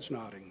your heads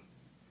nodding.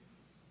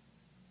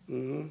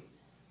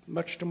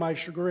 Much to my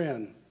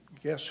chagrin,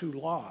 guess who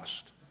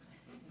lost?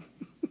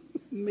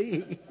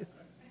 Me.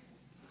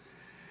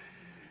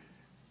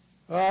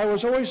 I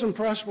was always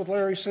impressed with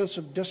Larry's sense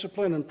of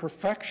discipline and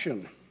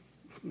perfection,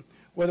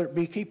 whether it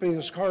be keeping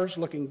his cars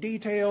looking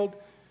detailed,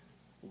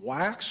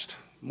 waxed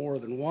more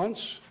than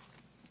once,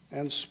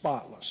 and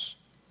spotless,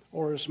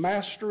 or his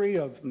mastery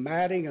of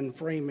matting and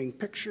framing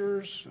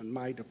pictures and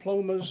my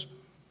diplomas,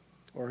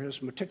 or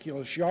his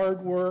meticulous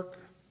yard work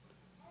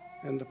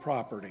and the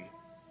property.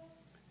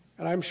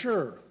 And I'm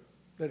sure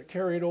that it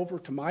carried over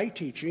to my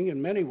teaching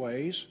in many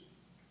ways,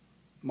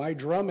 my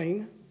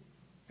drumming,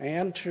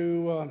 and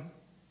to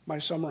my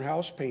summer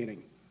house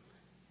painting.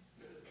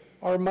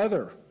 Our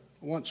mother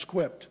once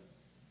quipped,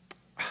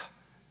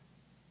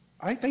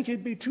 "I think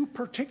he'd be too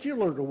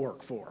particular to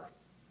work for."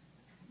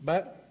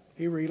 But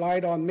he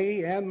relied on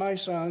me and my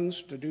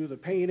sons to do the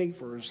painting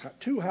for his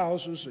 2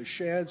 houses, his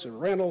sheds, a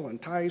rental,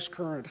 and Ty's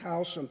current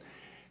house. And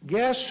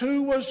guess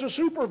who was the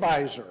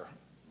supervisor?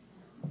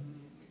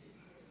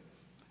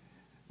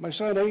 My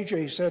son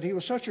AJ said he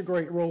was such a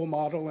great role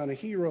model and a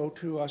hero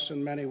to us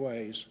in many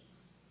ways.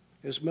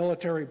 His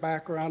military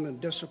background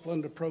and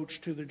disciplined approach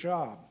to the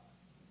job.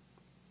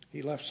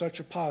 He left such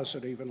a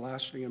positive and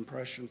lasting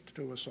impression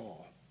to us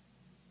all.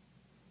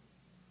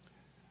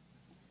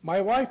 My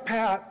wife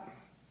Pat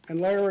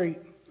and Larry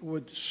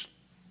would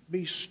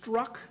be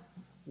struck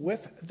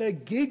with the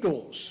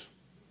giggles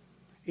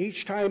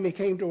each time he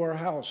came to our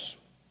house.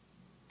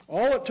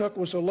 All it took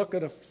was a look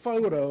at a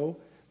photo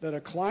that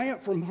a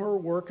client from her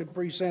work had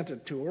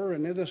presented to her,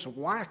 and in this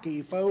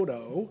wacky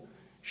photo,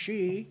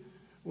 she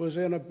was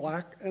in a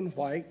black and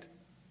white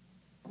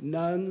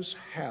nun's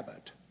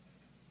habit.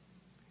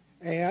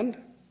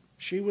 And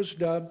she was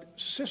dubbed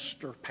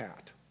Sister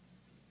Pat.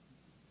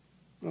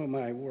 Oh,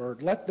 my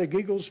word. Let the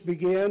giggles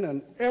begin,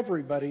 and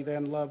everybody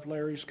then loved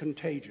Larry's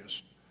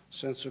contagious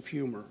sense of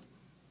humor.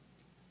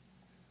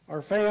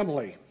 Our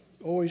family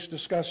always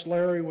discussed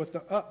Larry with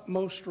the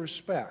utmost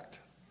respect.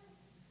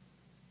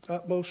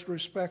 Utmost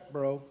respect,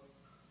 bro,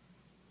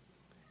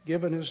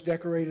 given his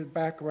decorated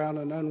background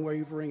and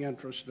unwavering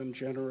interest and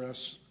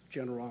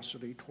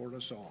generosity toward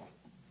us all.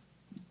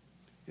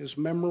 His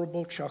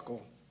memorable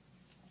chuckle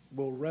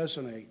will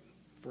resonate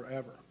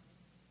forever.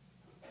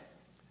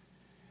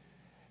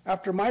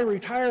 After my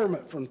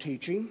retirement from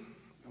teaching,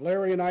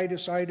 Larry and I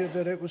decided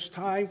that it was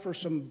time for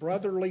some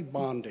brotherly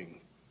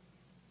bonding.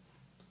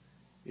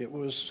 It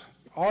was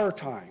our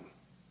time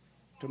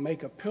to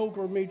make a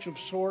pilgrimage of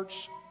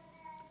sorts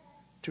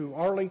to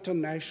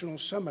Arlington National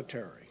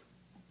Cemetery.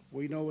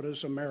 We know it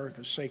as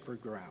America's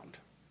sacred ground.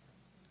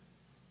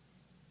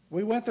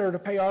 We went there to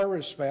pay our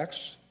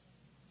respects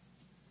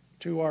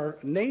to our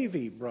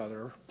Navy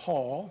brother,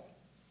 Paul,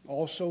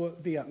 also a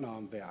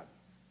Vietnam vet.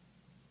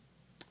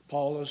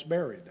 Paul is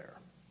buried there.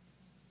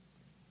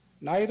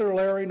 Neither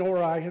Larry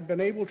nor I had been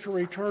able to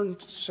return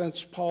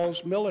since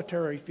Paul's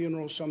military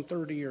funeral some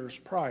 30 years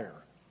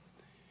prior.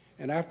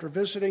 And after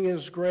visiting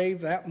his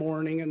grave that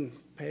morning and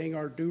paying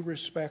our due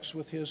respects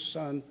with his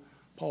son,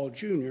 Paul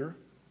Jr.,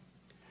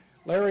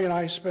 Larry and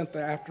I spent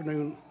the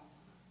afternoon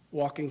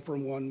walking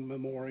from one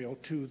memorial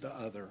to the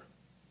other.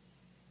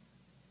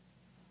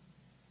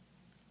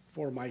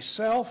 For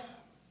myself,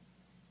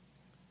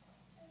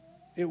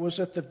 it was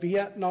at the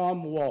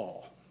Vietnam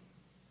Wall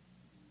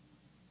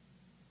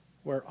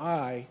where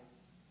I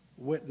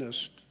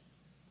witnessed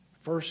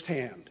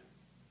firsthand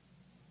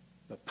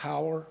the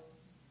power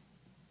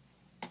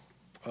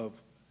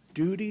of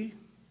duty,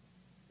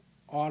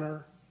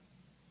 honor,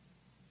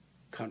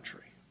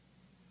 country.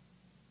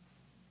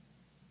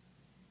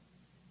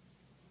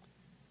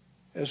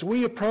 As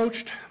we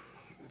approached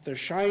the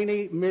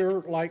shiny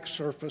mirror-like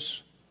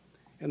surface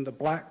in the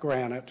black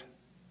granite,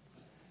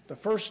 the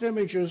first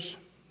images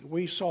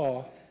we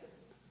saw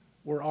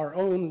were our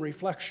own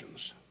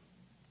reflections.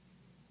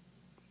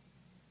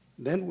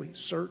 Then we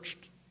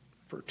searched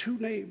for 2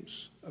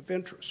 names of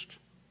interest.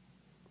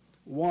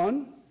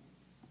 One,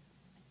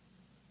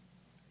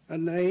 a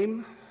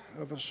name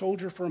of a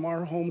soldier from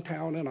our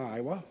hometown in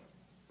Iowa,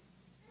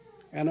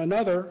 and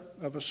another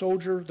of a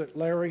soldier that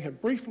Larry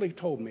had briefly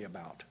told me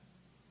about.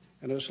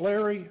 And as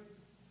Larry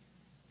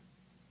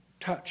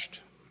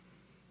touched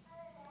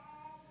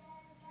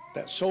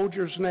that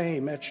soldier's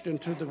name etched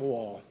into the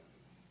wall.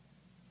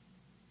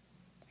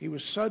 He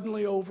was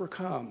suddenly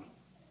overcome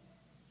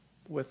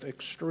with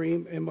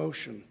extreme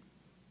emotion,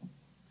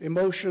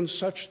 emotions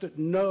such that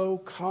no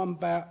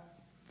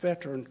combat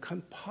veteran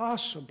can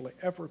possibly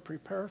ever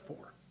prepare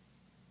for.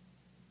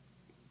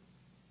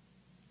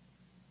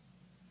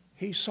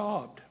 He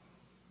sobbed,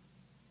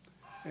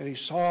 and he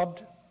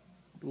sobbed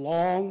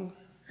long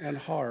and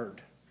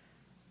hard.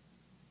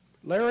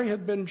 Larry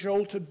had been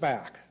jolted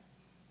back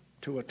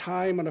to a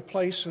time and a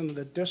place in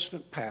the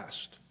distant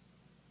past.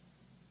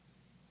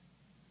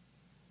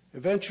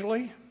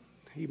 Eventually,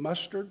 he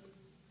mustered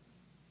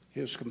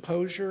his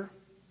composure,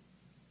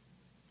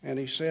 and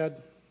he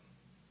said,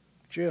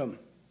 "Jim,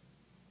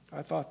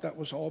 I thought that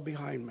was all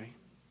behind me."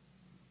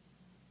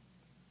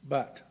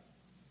 But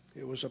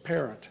it was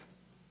apparent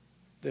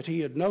that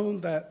he had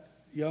known that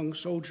young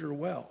soldier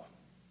well,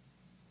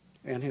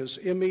 and his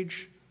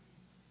image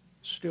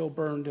still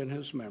burned in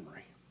his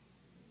memory.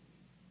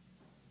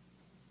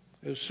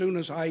 As soon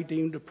as I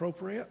deemed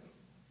appropriate,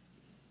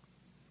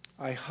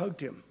 I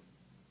hugged him,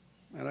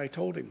 and I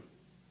told him,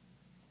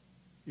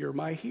 "You're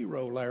my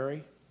hero,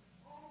 Larry."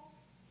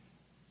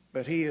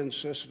 But he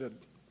insisted,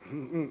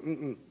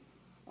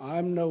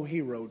 "I'm no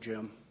hero,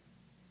 Jim.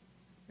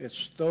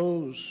 It's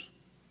those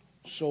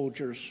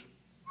soldiers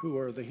who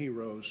are the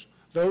heroes."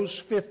 Those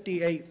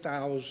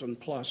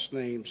 58,000 plus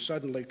names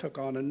suddenly took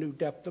on a new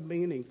depth of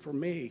meaning for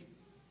me,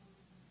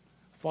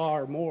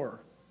 far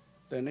more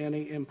than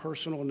any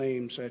impersonal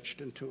names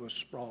etched into a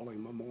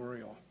sprawling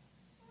memorial.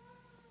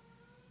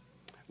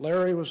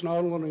 Larry was not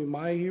only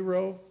my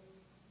hero,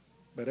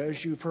 but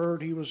as you've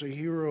heard, he was a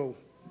hero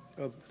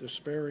of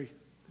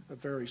a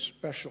very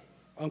special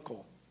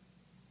uncle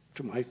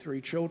to my 3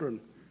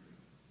 children.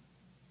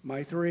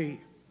 My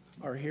 3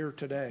 are here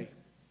today,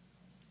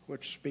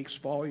 which speaks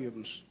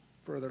volumes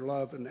for their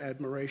love and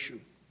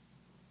admiration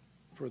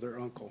for their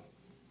uncle.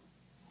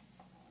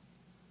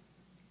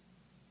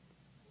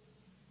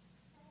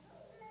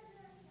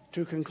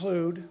 To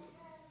conclude,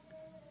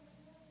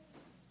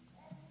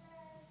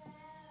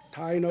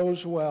 Ty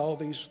knows well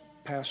these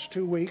past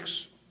 2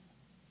 weeks,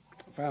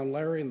 found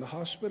Larry in the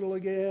hospital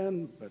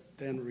again, but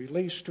then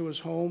released to his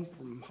home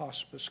from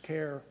hospice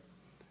care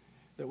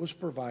that was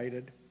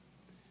provided.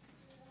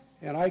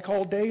 And I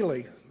called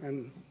daily,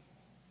 and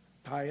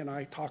Ty and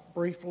I talked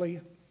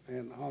briefly,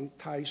 and on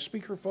Ty's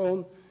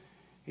speakerphone,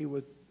 he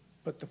would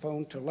put the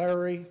phone to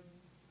Larry,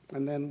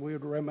 and then we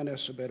would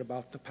reminisce a bit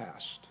about the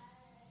past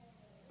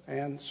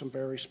and some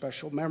very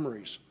special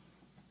memories.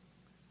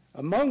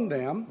 Among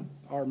them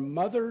are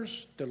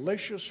Mother's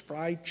delicious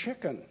fried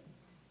chicken,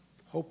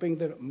 hoping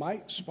that it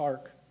might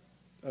spark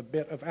a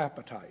bit of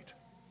appetite,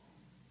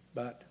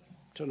 but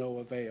to no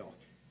avail.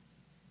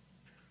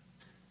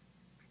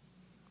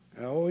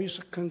 I always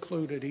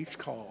concluded each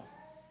call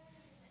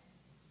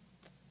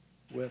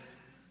with,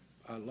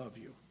 "I love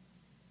you."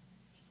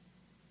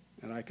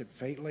 And I could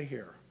faintly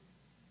hear,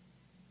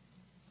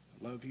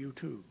 "Love you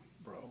too,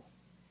 bro."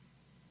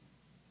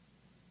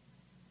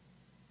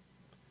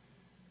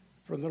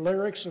 From the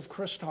lyrics of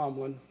Chris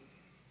Tomlin,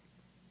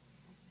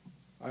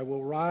 "I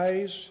will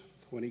rise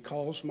when he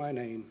calls my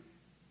name.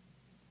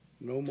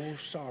 No more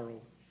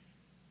sorrow,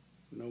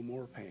 no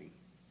more pain.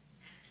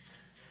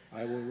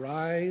 I will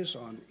rise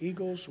on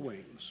eagle's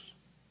wings.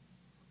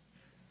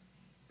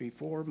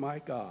 Before my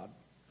God,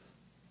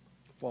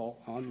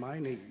 fall on my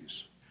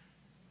knees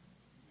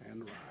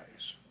and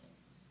rise."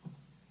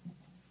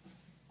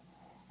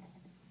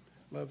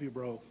 Love you,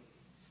 bro.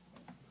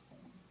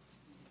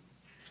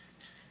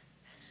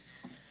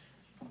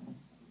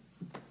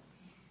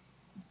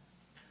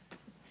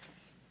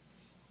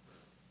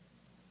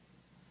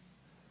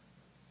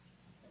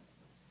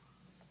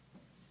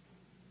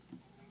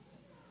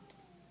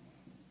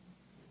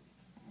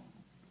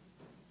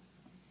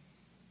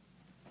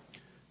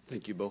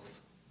 Thank you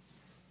both.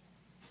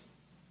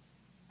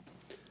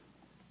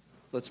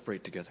 Let's pray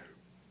together.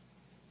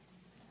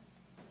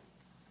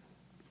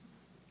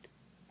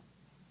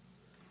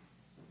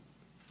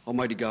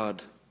 Almighty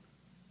God,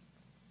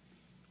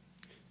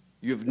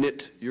 you have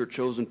knit your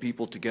chosen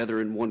people together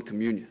in one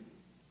communion,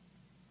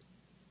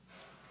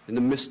 in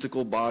the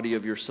mystical body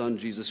of your Son,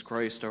 Jesus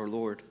Christ, our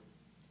Lord.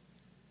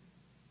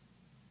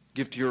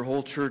 Give to your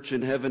whole church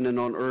in heaven and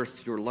on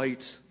earth your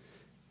light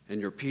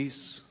and your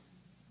peace.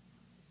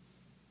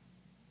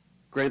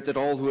 Grant that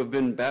all who have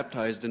been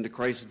baptized into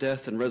Christ's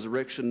death and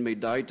resurrection may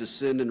die to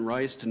sin and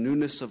rise to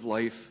newness of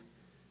life,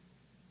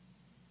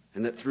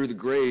 and that through the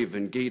grave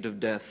and gate of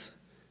death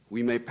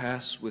we may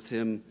pass with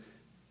him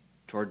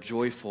to our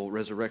joyful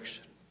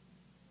resurrection.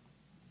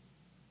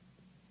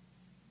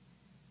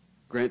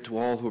 Grant to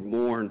all who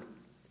mourn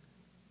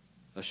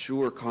a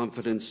sure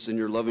confidence in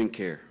your loving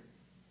care,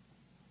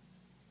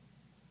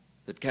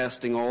 that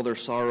casting all their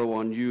sorrow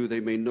on you,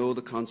 they may know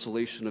the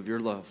consolation of your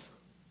love.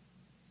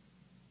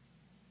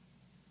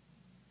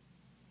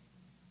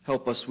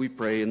 Help us, we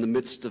pray, in the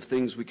midst of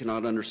things we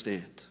cannot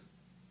understand,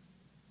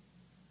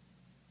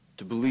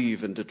 to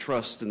believe and to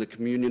trust in the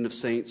communion of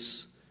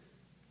saints,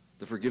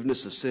 the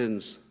forgiveness of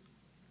sins,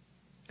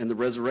 and the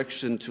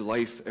resurrection to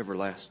life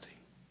everlasting.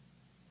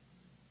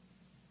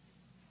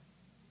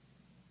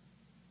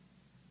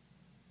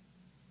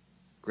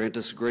 Grant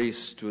us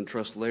grace to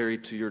entrust Larry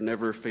to your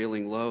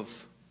never-failing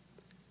love,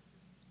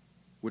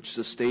 which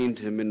sustained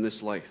him in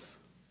this life.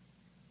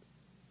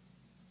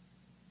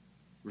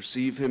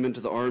 Receive him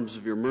into the arms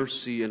of your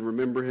mercy and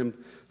remember him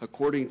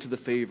according to the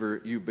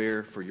favor you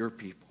bear for your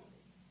people.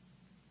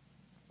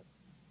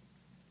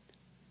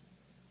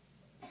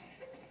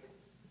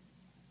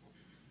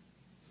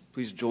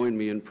 Please join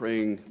me in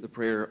praying the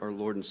prayer our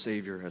Lord and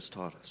Savior has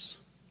taught us.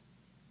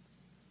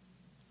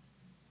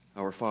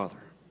 Our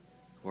Father,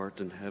 who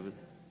art in heaven,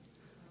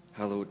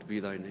 hallowed be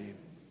thy name.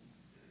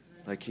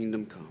 Thy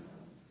kingdom come,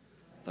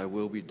 thy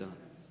will be done,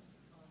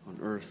 on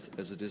earth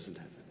as it is in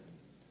heaven.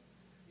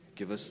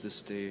 Give us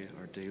this day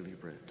our daily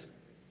bread,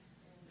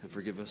 and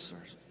forgive us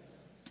our sins,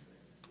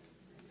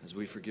 as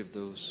we forgive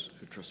those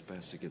who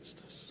trespass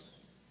against us.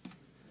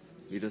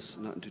 Lead us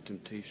not into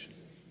temptation,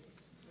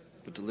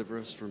 but deliver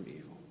us from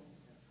evil.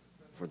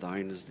 For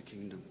thine is the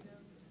kingdom,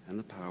 and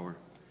the power,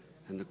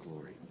 and the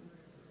glory,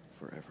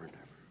 forever and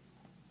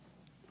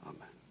ever.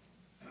 Amen.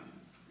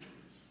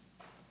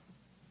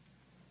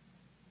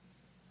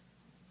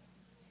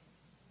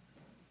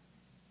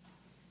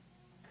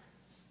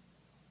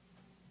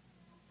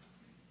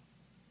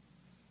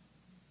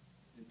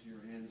 Into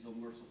your hands, O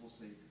merciful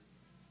Savior,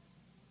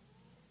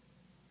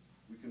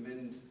 we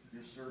commend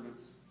your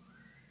servant,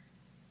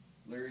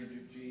 Larry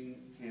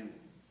Eugene Campbell.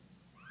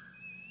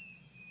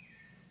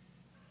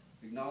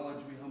 Acknowledge,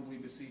 we humbly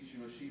beseech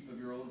you, a sheep of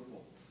your own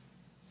fold,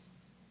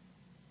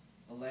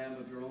 a lamb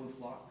of your own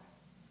flock,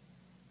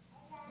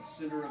 a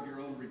sinner of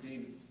your own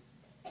redeeming.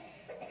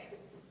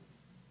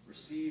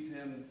 Receive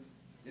him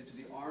into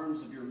the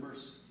arms of your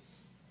mercy,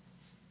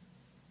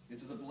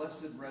 into the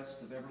blessed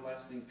rest of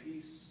everlasting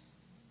peace,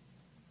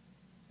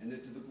 and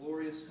into the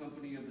glorious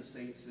company of the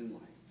saints in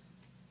light.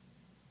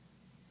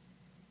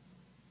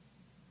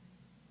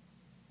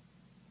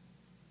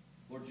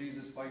 Lord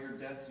Jesus, by your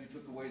death you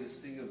took away the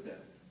sting of death.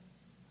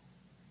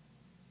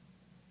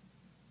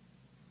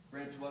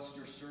 Grant to us,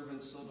 your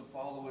servants, so to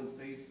follow in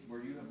faith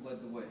where you have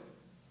led the way,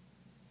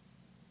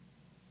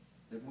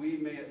 that we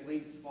may at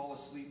length fall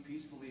asleep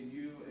peacefully in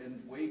you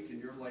and wake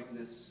in your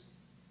likeness.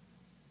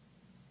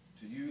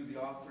 To you,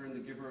 the author and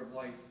the giver of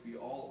life, be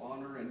all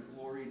honor and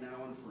glory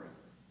now and forever.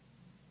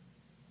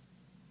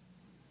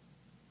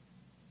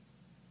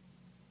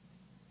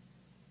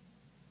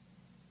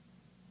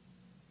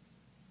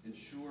 In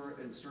sure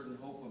and certain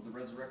hope of the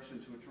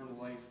resurrection to eternal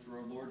life through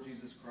our Lord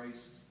Jesus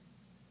Christ,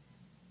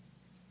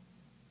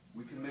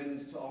 we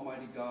commend to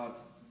Almighty God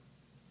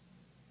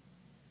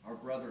our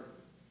brother,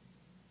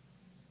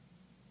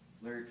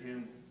 Larry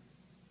Campbell,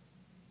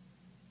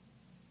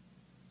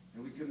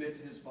 and we commit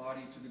his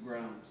body to the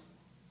ground,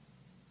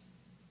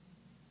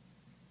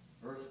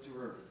 earth to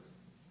earth,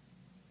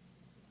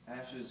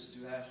 ashes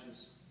to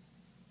ashes,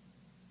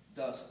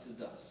 dust to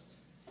dust.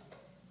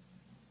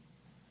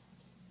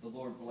 The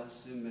Lord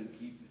bless him and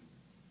keep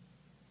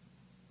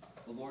him.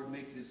 The Lord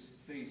make his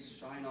face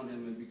shine on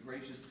him and be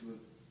gracious to him.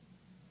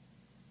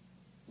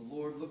 The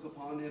Lord look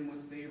upon him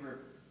with favor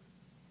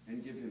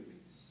and give him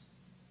peace.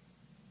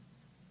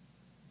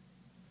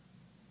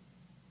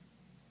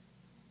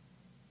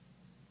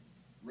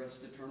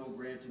 Rest eternal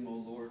grant him, O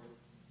Lord,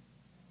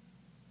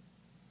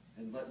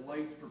 and let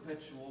light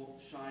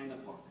perpetual shine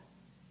upon him.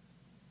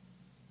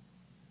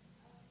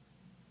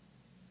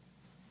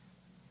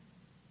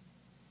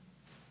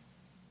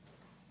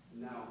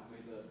 Now may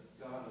the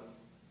God of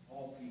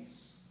all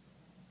peace,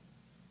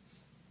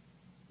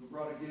 who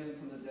brought again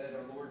from the dead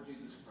our Lord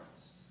Jesus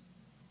Christ,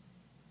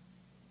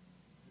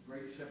 the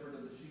great shepherd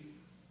of the sheep,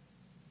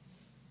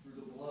 through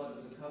the blood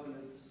of the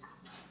covenant,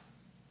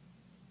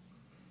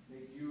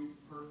 make you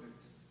perfect